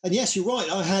sponsors. And yes, you're right.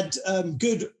 I had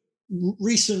good,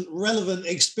 recent, relevant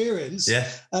experience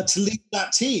to lead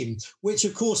that team, which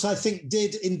of course I think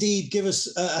did indeed give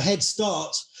us a head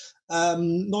start.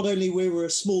 Not only we were a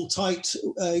small, tight,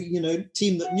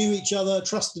 team that knew each other,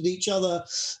 trusted each other.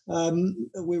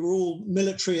 We were all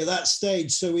military at that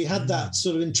stage, so we had that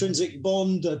sort of intrinsic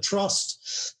bond,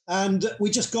 trust, and we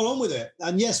just got on with it.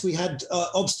 And yes, we had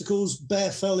obstacles. Bear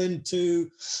fell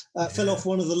off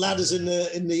one of the ladders in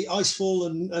the icefall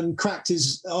and cracked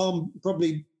his arm,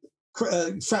 probably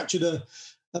fractured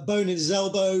a bone in his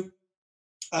elbow.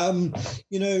 One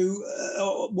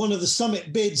of the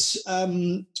summit bids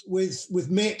with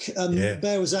Mick,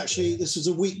 Bear was actually, this was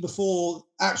a week before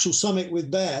actual summit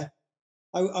with Bear.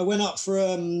 I went up for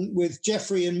with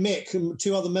Jeffrey and Mick and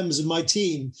two other members of my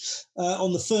team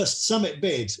on the first summit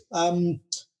bid.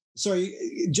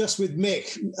 Just with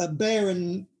Mick, Bear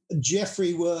and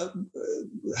Jeffrey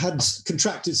had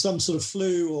contracted some sort of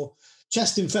flu or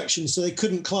chest infection, so they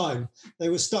couldn't climb. They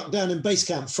were stuck down in base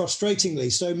camp, frustratingly.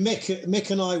 So Mick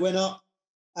and I went up,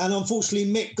 and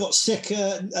unfortunately Mick got sick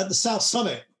at the South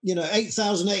Summit.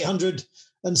 8,800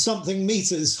 and something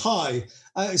meters high.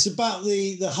 It's about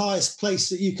the highest place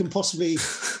that you can possibly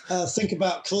think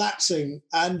about collapsing.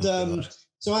 And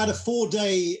so I had a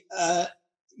 4-day,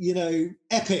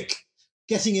 epic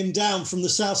getting him down from the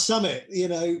South Summit,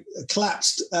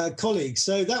 collapsed colleague.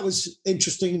 So that was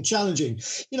interesting and challenging.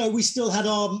 We still had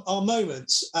our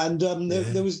moments, and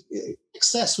there was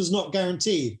success was not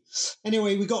guaranteed.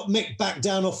 Anyway, we got Mick back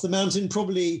down off the mountain,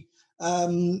 probably,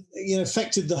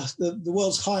 affected the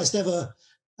world's highest ever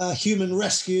human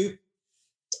rescue.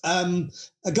 I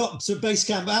got to base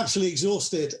camp absolutely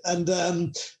exhausted,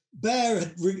 and Bear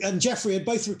and Jeffrey had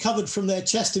both recovered from their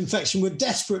chest infection, were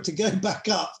desperate to go back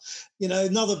up,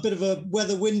 another bit of a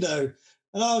weather window.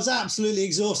 And I was absolutely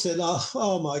exhausted.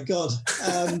 Oh my God.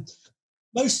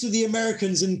 Most of the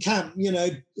Americans in camp,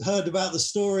 heard about the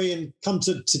story and come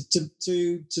to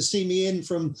see me in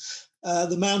from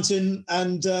the mountain.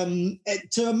 And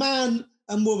to a man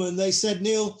and woman, they said,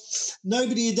 Neil,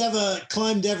 nobody had ever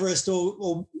climbed Everest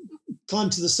or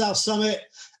climbed to the South Summit,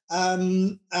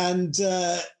 and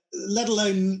let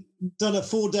alone done a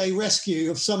 4-day rescue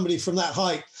of somebody from that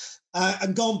height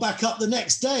and gone back up the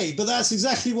next day. But that's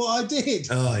exactly what I did.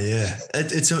 Oh yeah,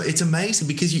 it's amazing,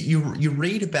 because you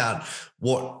read about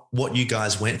what you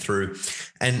guys went through,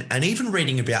 and even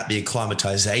reading about the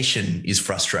acclimatization is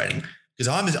frustrating.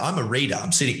 Because I'm a reader.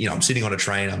 I'm sitting on a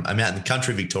train. I'm out in the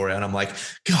country of Victoria, and I'm like,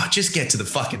 God, just get to the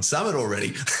fucking summit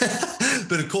already.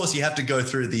 But of course, you have to go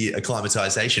through the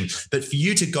acclimatization. But for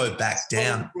you to go back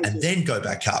down and then go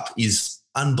back up is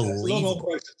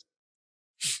unbelievable.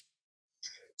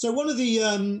 So one of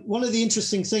the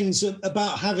interesting things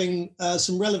about having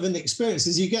some relevant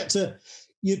experiences, you get to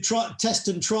test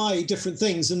and try different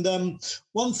things. And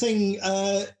one thing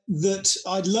that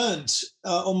I'd learnt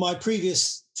on my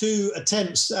previous 2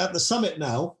 attempts at the summit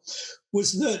now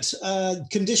was that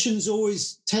conditions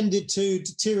always tended to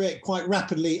deteriorate quite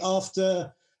rapidly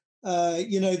after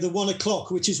the 1 o'clock,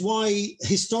 which is why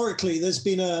historically there's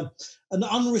been an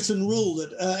unwritten rule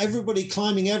that everybody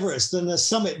climbing Everest on their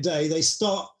summit day, they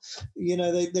start,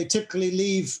 they typically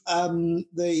leave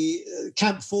the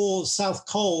Camp 4 South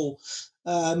Col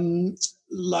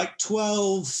like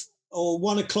 12 or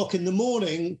 1 o'clock in the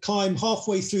morning, climb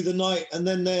halfway through the night, and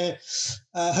then they're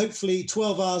hopefully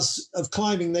 12 hours of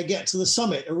climbing, they get to the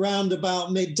summit around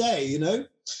about midday,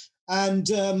 And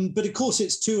but of course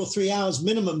it's 2 or 3 hours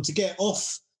minimum to get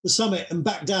off the summit and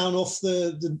back down off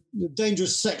the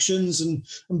dangerous sections and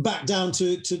back down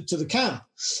to the camp.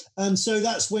 And so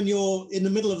that's when you're in the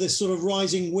middle of this sort of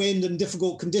rising wind and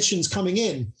difficult conditions coming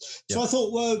in. Yeah. So I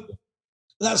thought, well,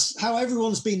 that's how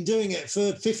everyone's been doing it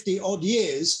for 50 odd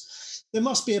years. There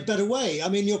must be a better way. I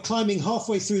mean, you're climbing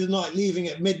halfway through the night, leaving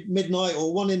at midnight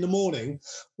or 1 in the morning.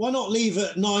 Why not leave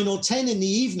at 9 or 10 in the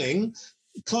evening,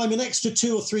 climb an extra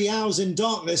 2 or 3 hours in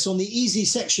darkness on the easy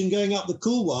section going up the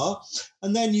couloir,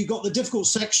 and then you've got the difficult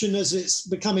section as it's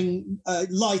becoming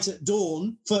light at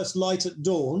dawn, first light at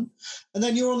dawn, and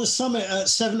then you're on the summit at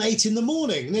 7, 8 in the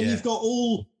morning. And then you've got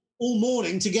all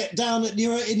morning to get down in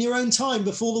your own time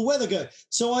before the weather goes.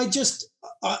 So I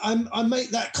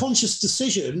make that conscious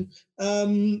decision,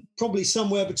 probably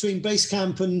somewhere between base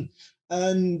camp and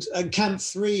Camp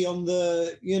 3 on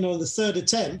the the 3rd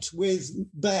attempt with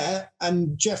Bear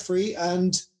and Jeffrey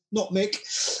and not Mick,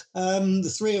 the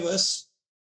 3 of us,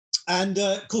 and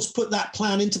of course put that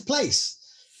plan into place.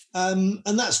 And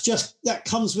that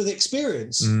comes with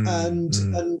experience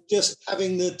and just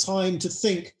having the time to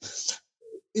think,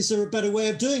 is there a better way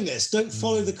of doing this? Don't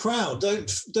follow the crowd.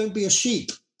 Don't be a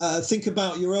sheep. Think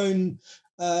about your own,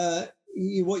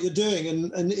 what you're doing,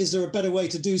 and is there a better way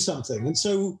to do something? And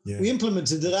so we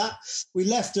implemented that. We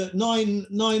left at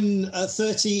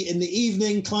 9:30 in the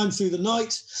evening, climbed through the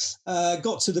night,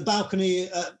 got to the balcony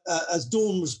as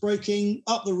dawn was breaking,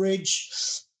 up the ridge.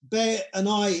 Bear and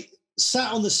I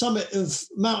sat on the summit of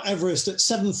Mount Everest at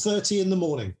 7:30 in the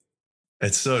morning.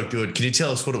 It's so good. Can you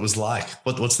tell us what it was like?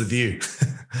 What's the view?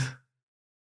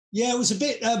 Yeah, it was a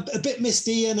bit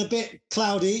misty and a bit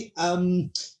cloudy.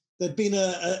 there'd been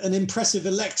an impressive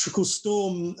electrical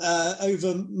storm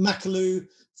over Makalu,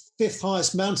 fifth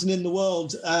highest mountain in the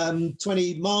world,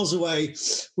 20 miles away,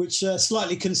 which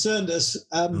slightly concerned us.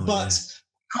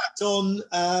 Cracked on.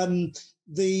 I've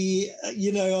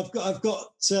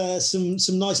got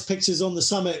some nice pictures on the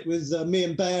summit with me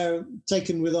and Bear,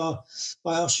 taken by our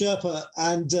Sherpa,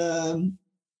 and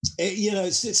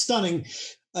it's stunning.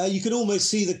 You can almost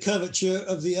see the curvature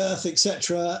of the earth,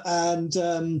 etc., and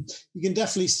you can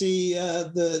definitely see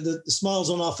the smiles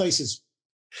on our faces.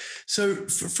 So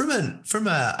from a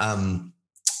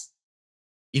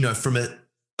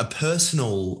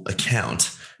personal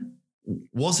account,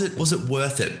 was it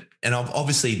worth it? And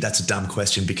obviously that's a dumb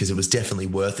question because it was definitely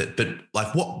worth it. But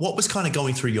like, what was kind of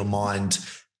going through your mind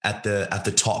at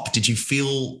the top? Did you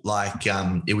feel like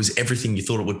it was everything you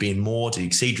thought it would be and more? Did you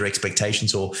exceed your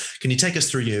expectations, or can you take us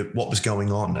through what was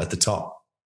going on at the top?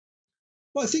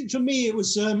 Well, I think for me it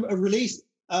was a relief.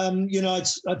 I'd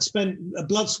spent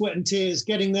blood, sweat, and tears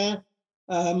getting there.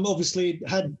 Obviously,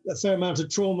 had a fair amount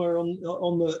of trauma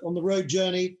on the road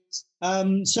journey.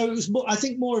 So it was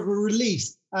more of a relief.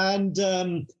 And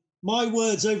my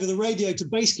words over the radio to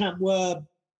base camp were,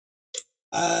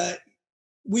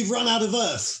 "We've run out of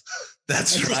Earth."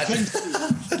 That's right.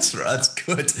 That's right. That's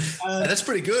good. That's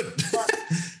pretty good.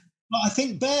 But I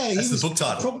think Bear, that's the book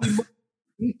title.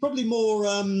 He's probably more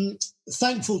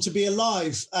thankful to be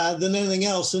alive than anything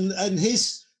else. And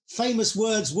his famous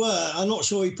words were, I'm not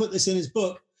sure he put this in his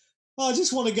book, "I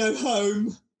just want to go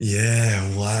home."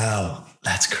 Yeah, wow.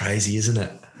 That's crazy, isn't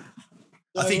it?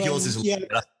 So, I think yours is a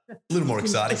little more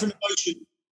exciting. Different emotion.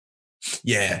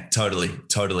 Yeah, totally.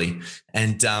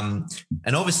 And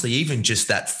obviously even just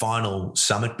that final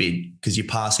summit bit, because you're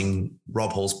passing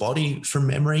Rob Hall's body from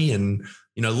memory, and,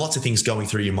 lots of things going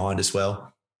through your mind as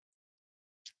well.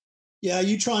 Yeah,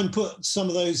 you try and put some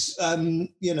of those,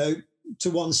 to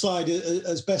one side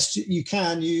as best you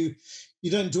can. You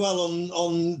don't dwell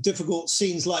on difficult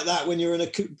scenes like that when you're in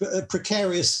a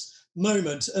precarious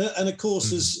moment. And of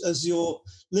course, as your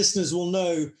listeners will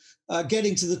know,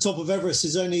 getting to the top of Everest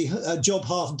is only a job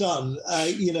half done.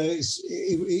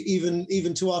 Even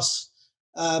to us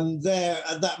there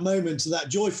at that moment, that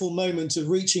joyful moment of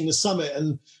reaching the summit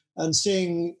and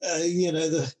seeing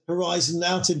the horizon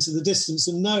out into the distance,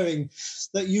 and knowing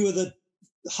that you were the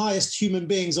highest human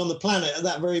beings on the planet at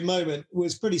that very moment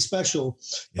was pretty special.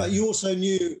 Yeah. But you also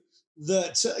knew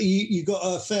that you got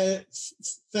a fair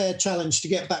challenge to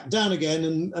get back down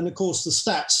again, and of course the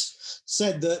stats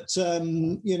said that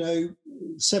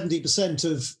 70%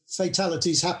 of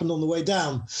fatalities happened on the way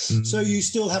down. So you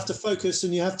still have to focus,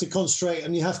 and you have to concentrate,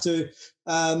 and you have to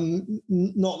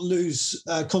not lose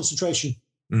concentration.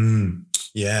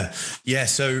 Yeah.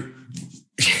 So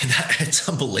it's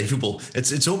unbelievable.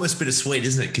 It's almost bittersweet,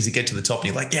 isn't it? Because you get to the top and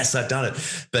you're like, yes, I've done it.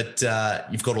 But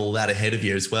you've got all that ahead of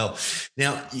you as well.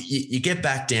 Now you get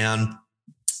back down,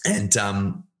 and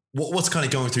what's kind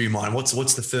of going through your mind?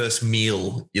 What's the first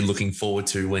meal you're looking forward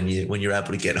to when you're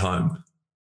able to get home?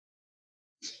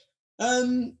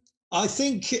 I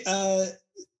think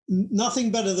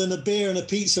nothing better than a beer and a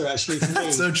pizza, actually, for me.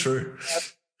 That's so true.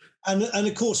 And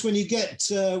of course, when you get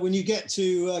to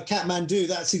Kathmandu,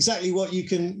 that's exactly what you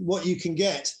can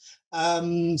get.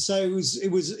 So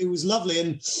it was lovely,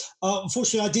 and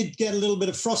unfortunately, I did get a little bit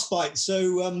of frostbite.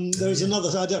 So there was another.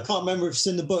 I can't remember if it's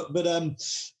in the book, but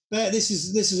this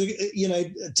is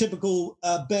a typical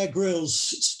Bear Grylls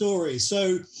story.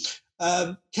 So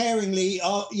caringly,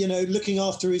 looking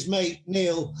after his mate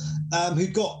Neil,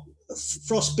 who'd got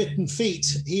frostbitten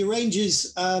feet, he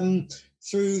arranges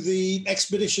through the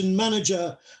expedition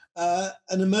manager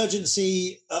an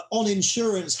emergency on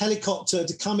insurance helicopter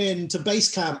to come in to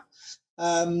base camp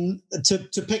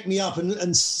to pick me up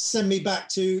and send me back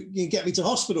to get me to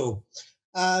hospital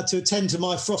to attend to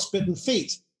my frostbitten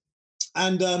feet.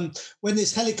 And when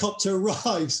this helicopter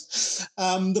arrives,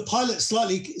 the pilot's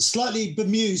slightly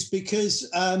bemused because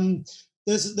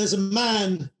there's a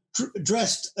man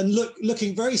dressed and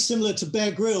looking very similar to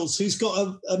Bear Grylls, who's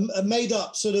got a made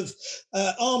up sort of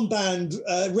armband,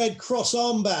 Red Cross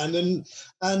armband,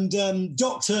 and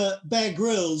Dr. Bear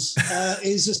Grylls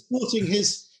is escorting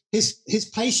his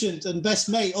patient and best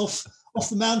mate off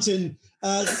the mountain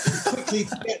quickly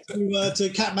to get to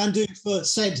Kathmandu for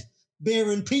said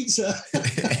beer and pizza.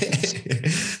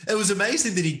 It was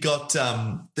amazing that he got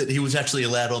that he was actually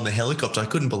allowed on the helicopter. I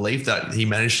couldn't believe that he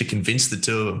managed to convince the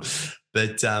two of them.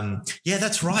 But yeah,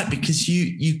 that's right, because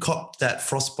you copped that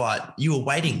frostbite. You were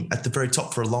waiting at the very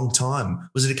top for a long time.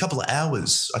 Was it a couple of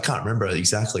hours? I can't remember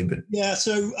exactly, but yeah.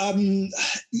 So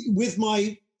with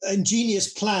my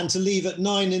ingenious plan to leave at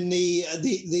 9 in the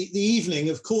evening.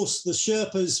 Of course, the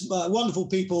Sherpas, wonderful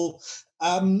people,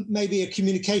 maybe a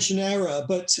communication error,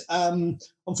 but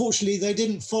unfortunately they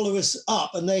didn't follow us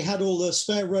up, and they had all the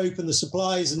spare rope and the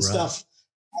supplies and stuff.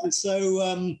 And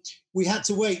so we had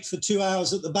to wait for 2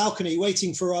 hours at the balcony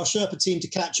waiting for our Sherpa team to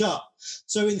catch up.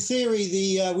 So in theory,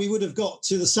 we would have got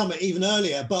to the summit even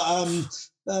earlier, but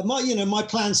my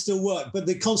plan still worked. But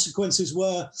the consequences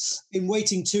were, in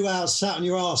waiting 2 hours, sat on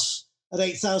your ass at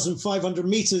 8,500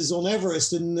 meters on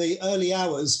Everest in the early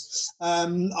hours, I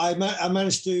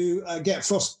managed to get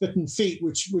frostbitten feet,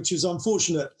 which is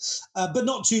unfortunate, but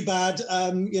not too bad.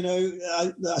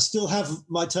 I still have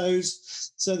my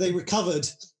toes, so they recovered.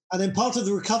 And then part of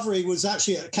the recovery was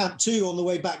actually at Camp 2 on the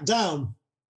way back down.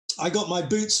 I got my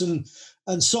boots and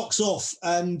socks off,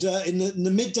 and in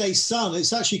the midday sun,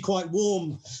 it's actually quite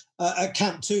warm at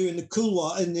Camp 2 in the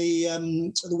Kulwa, in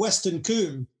the Western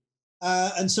Coombe.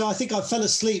 And so I think I fell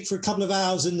asleep for a couple of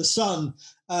hours in the sun,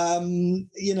 on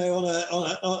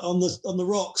the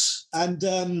rocks. And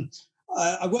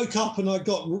I woke up and I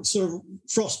got sort of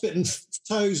frostbitten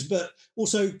toes, but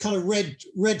also kind of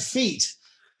red feet.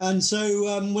 And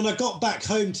so when I got back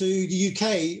home to the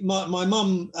UK, my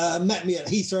mum met me at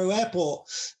Heathrow Airport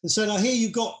and said, "I hear you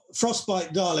got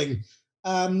frostbite, darling.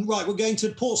 Right, we're going to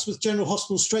Portsmouth General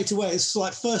Hospital straight away. It's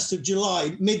like 1st of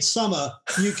July, midsummer,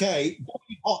 UK,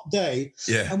 hot day."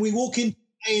 Yeah. And we walk into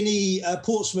A&E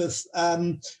Portsmouth,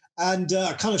 and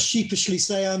I kind of sheepishly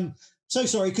say, "I'm so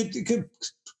sorry, could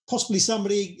possibly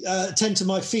somebody attend to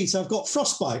my feet? I've got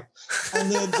frostbite."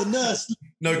 And the nurse,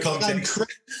 no contact,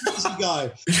 crazy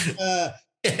guy.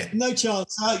 No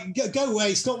chance. Go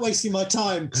away. Stop wasting my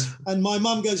time. And my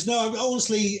mum goes, "No,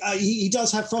 honestly, he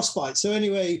does have frostbite." So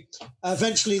anyway,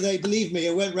 eventually they believed me.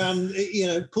 I went round,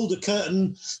 pulled a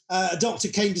curtain. A doctor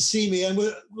came to see me, and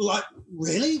we're like,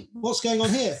 "Really? What's going on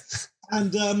here?"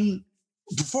 And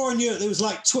before I knew it, there was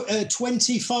like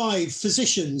 25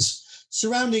 physicians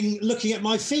surrounding, looking at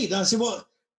my feet. And I said, "What?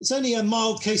 It's only a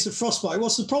mild case of frostbite.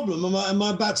 What's the problem? Am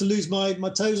I about to lose my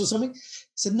toes or something?" He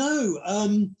said, "No.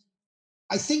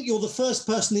 I think you're the first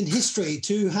person in history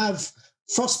to have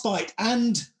frostbite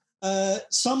and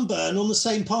sunburn on the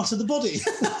same part of the body."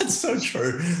 That's so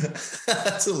true.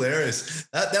 That's hilarious.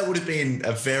 That would have been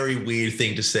a very weird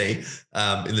thing to see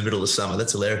in the middle of summer.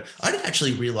 That's hilarious. I didn't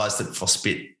actually realise that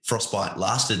frostbite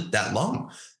lasted that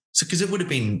long. So, because it would have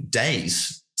been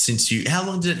days since you. How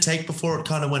long did it take before it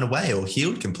kind of went away or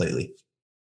healed completely?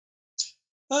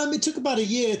 It took about a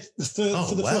year for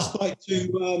the frostbite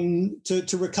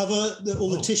to recover, all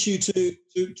the tissue to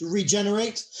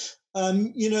regenerate.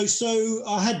 So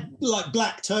I had like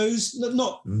black toes,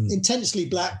 not intensely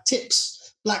black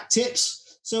tips.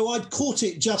 So I'd caught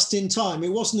it just in time.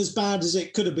 It wasn't as bad as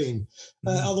it could have been.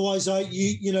 Otherwise,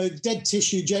 dead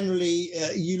tissue generally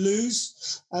you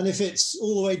lose, and if it's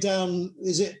all the way down,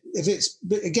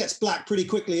 it gets black pretty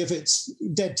quickly if it's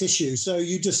dead tissue. So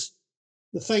you just.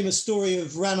 The famous story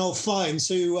of Ranulph Fiennes,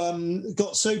 who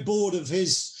got so bored of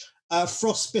his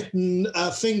frostbitten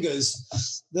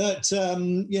fingers that,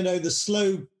 the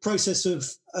slow process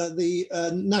of the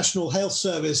National Health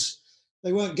Service,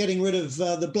 they weren't getting rid of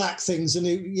the black things, and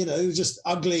it was just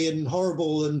ugly and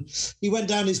horrible. And he went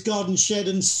down his garden shed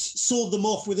and sawed them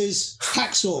off with his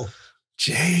hacksaw.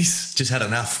 Jeez, just had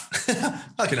enough.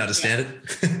 I can understand it.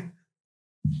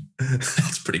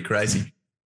 That's pretty crazy.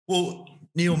 Well,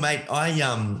 Neil, mate,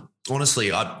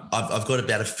 honestly, I've got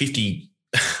about a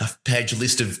 50-page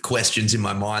list of questions in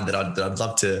my mind that I'd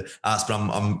love to ask, but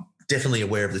I'm definitely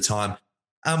aware of the time.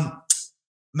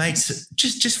 Mate,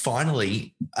 just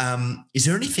finally, is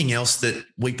there anything else that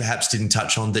we perhaps didn't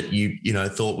touch on that you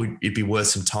thought it'd be worth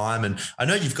some time? And I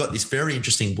know you've got this very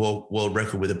interesting world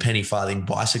record with a penny farthing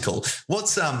bicycle.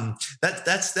 What's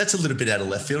that's a little bit out of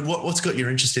left field. What's got your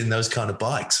interest in those kind of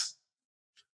bikes?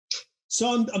 So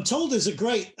I'm told there's a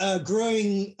great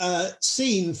growing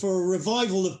scene for a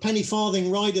revival of penny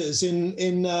farthing riders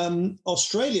in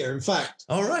Australia. In fact,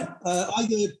 all right,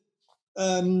 either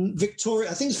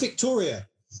Victoria, I think it's Victoria.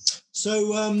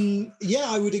 So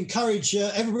I would encourage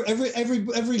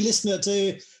every listener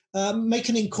to make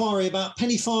an inquiry about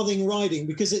penny farthing riding,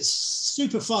 because it's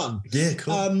super fun. Yeah,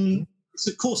 cool. It's,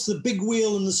 of course, the big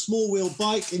wheel and the small wheel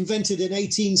bike, invented in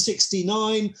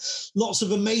 1869. Lots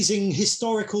of amazing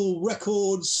historical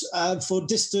records for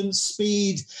distance,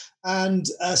 speed, and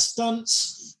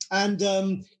stunts. And,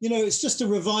 it's just a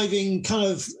reviving kind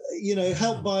of,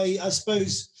 helped by, I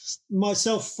suppose,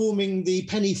 myself forming the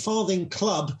Penny Farthing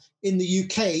Club in the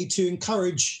UK to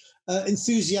encourage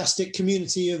enthusiastic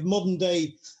community of modern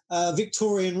day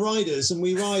Victorian riders. And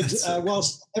we ride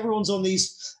whilst everyone's on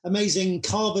these amazing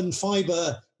carbon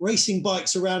fiber racing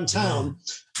bikes around town.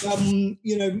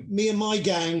 You know, me and my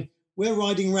gang, we're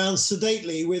riding around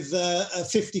sedately with a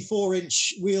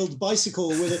 54-inch wheeled bicycle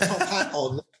with a top hat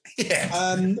on.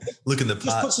 Looking the part. part.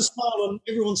 Just puts a smile on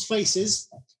everyone's faces.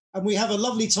 And we have a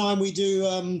lovely time. We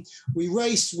do, we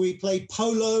race, we play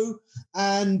polo,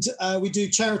 and we do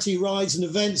charity rides and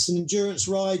events and endurance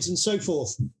rides and so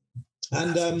forth.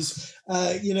 And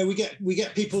you know, we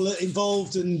get people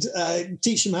involved and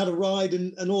teach them how to ride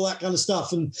and all that kind of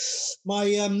stuff. And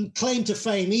my claim to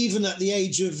fame, even at the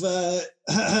age of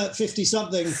 50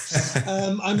 something,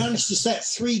 I managed to set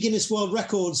 3 Guinness World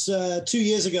Records 2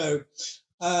 years ago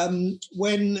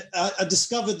when I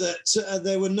discovered that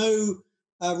there were no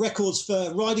records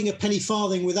for riding a penny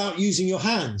farthing without using your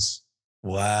hands.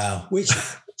 Wow. Which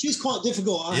is quite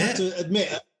difficult, I have to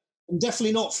admit. And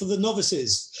definitely not for the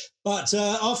novices. But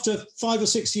after 5 or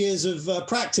 6 years of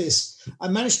practice, I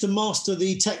managed to master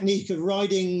the technique of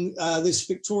riding this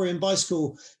Victorian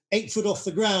bicycle 8 foot off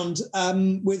the ground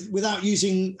without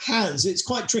using hands. It's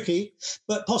quite tricky,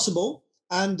 but possible.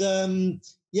 And I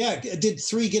did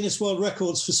 3 Guinness World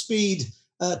Records for speed,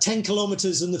 10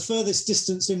 kilometers and the furthest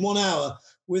distance in 1 hour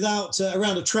without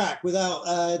around a track without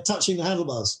touching the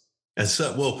handlebars. And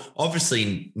so, well,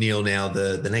 obviously, Neil, now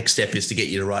the next step is to get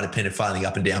you to ride a penny farthing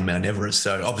up and down Mount Everest.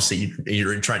 So obviously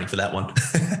you're in training for that one.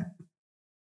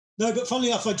 No, but funnily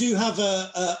enough, I do have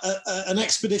an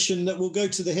expedition that will go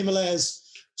to the Himalayas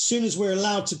as soon as we're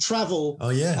allowed to travel. Oh,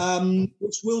 yeah.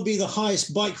 Which will be the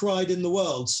highest bike ride in the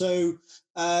world. So,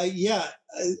 I'm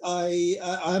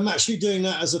actually doing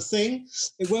that as a thing.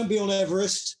 It won't be on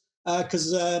Everest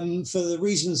because for the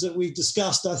reasons that we've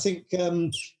discussed, I think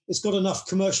it's got enough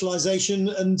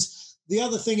commercialization. And the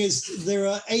other thing is there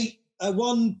are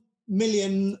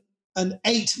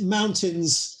 1,000,008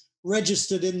 mountains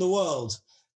registered in the world.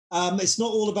 It's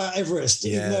not all about Everest,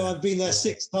 even though I've been there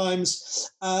 6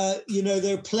 times. You know,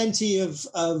 there are plenty of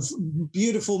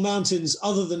beautiful mountains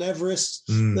other than Everest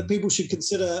that people should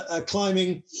consider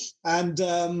climbing. And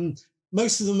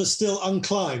most of them are still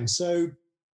unclimbed. So,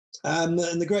 and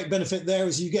the great benefit there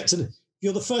is if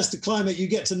you're the first to climb it, you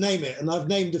get to name it. And I've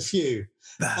named a few.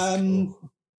 Cool.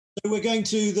 So we're going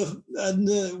to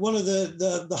one of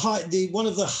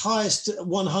the highest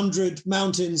 100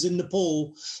 mountains in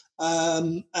Nepal.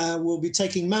 We'll be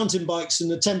taking mountain bikes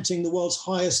and attempting the world's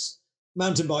highest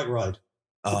mountain bike ride.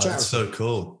 Oh, that's so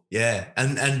cool. Yeah.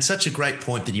 And such a great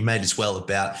point that you made as well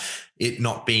about it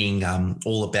not being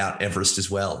all about Everest as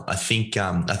well. I think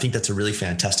that's a really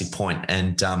fantastic point.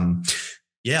 And I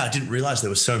didn't realize there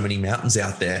were so many mountains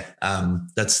out there.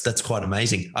 That's quite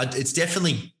amazing. It's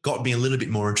definitely got me a little bit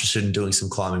more interested in doing some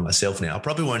climbing myself now. I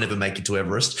probably won't ever make it to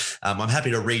Everest. I'm happy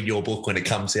to read your book when it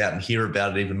comes out and hear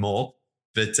about it even more.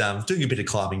 But doing a bit of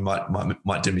climbing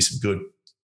might do me some good.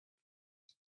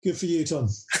 Good for you, Tom.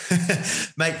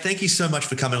 Mate, thank you so much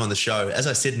for coming on the show. As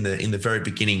I said in the very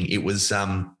beginning, it was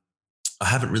I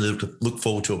haven't really looked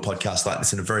forward to a podcast like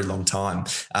this in a very long time,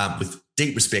 with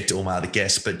deep respect to all my other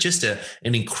guests, but just an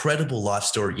incredible life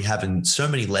story you have and so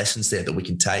many lessons there that we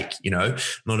can take, you know,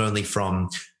 not only from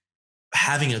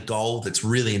having a goal that's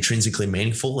really intrinsically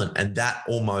meaningful and that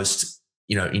almost,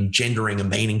 you know, engendering a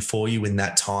meaning for you in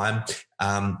that time,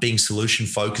 being solution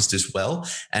focused as well,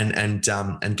 and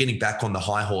getting back on the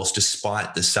high horse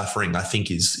despite the suffering, I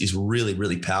think is really,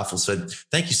 really powerful. So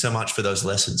thank you so much for those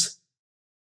lessons.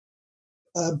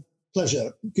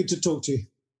 Pleasure. Good to talk to you.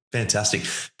 Fantastic.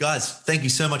 Guys, thank you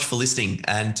so much for listening,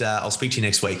 and I'll speak to you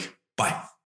next week. Bye.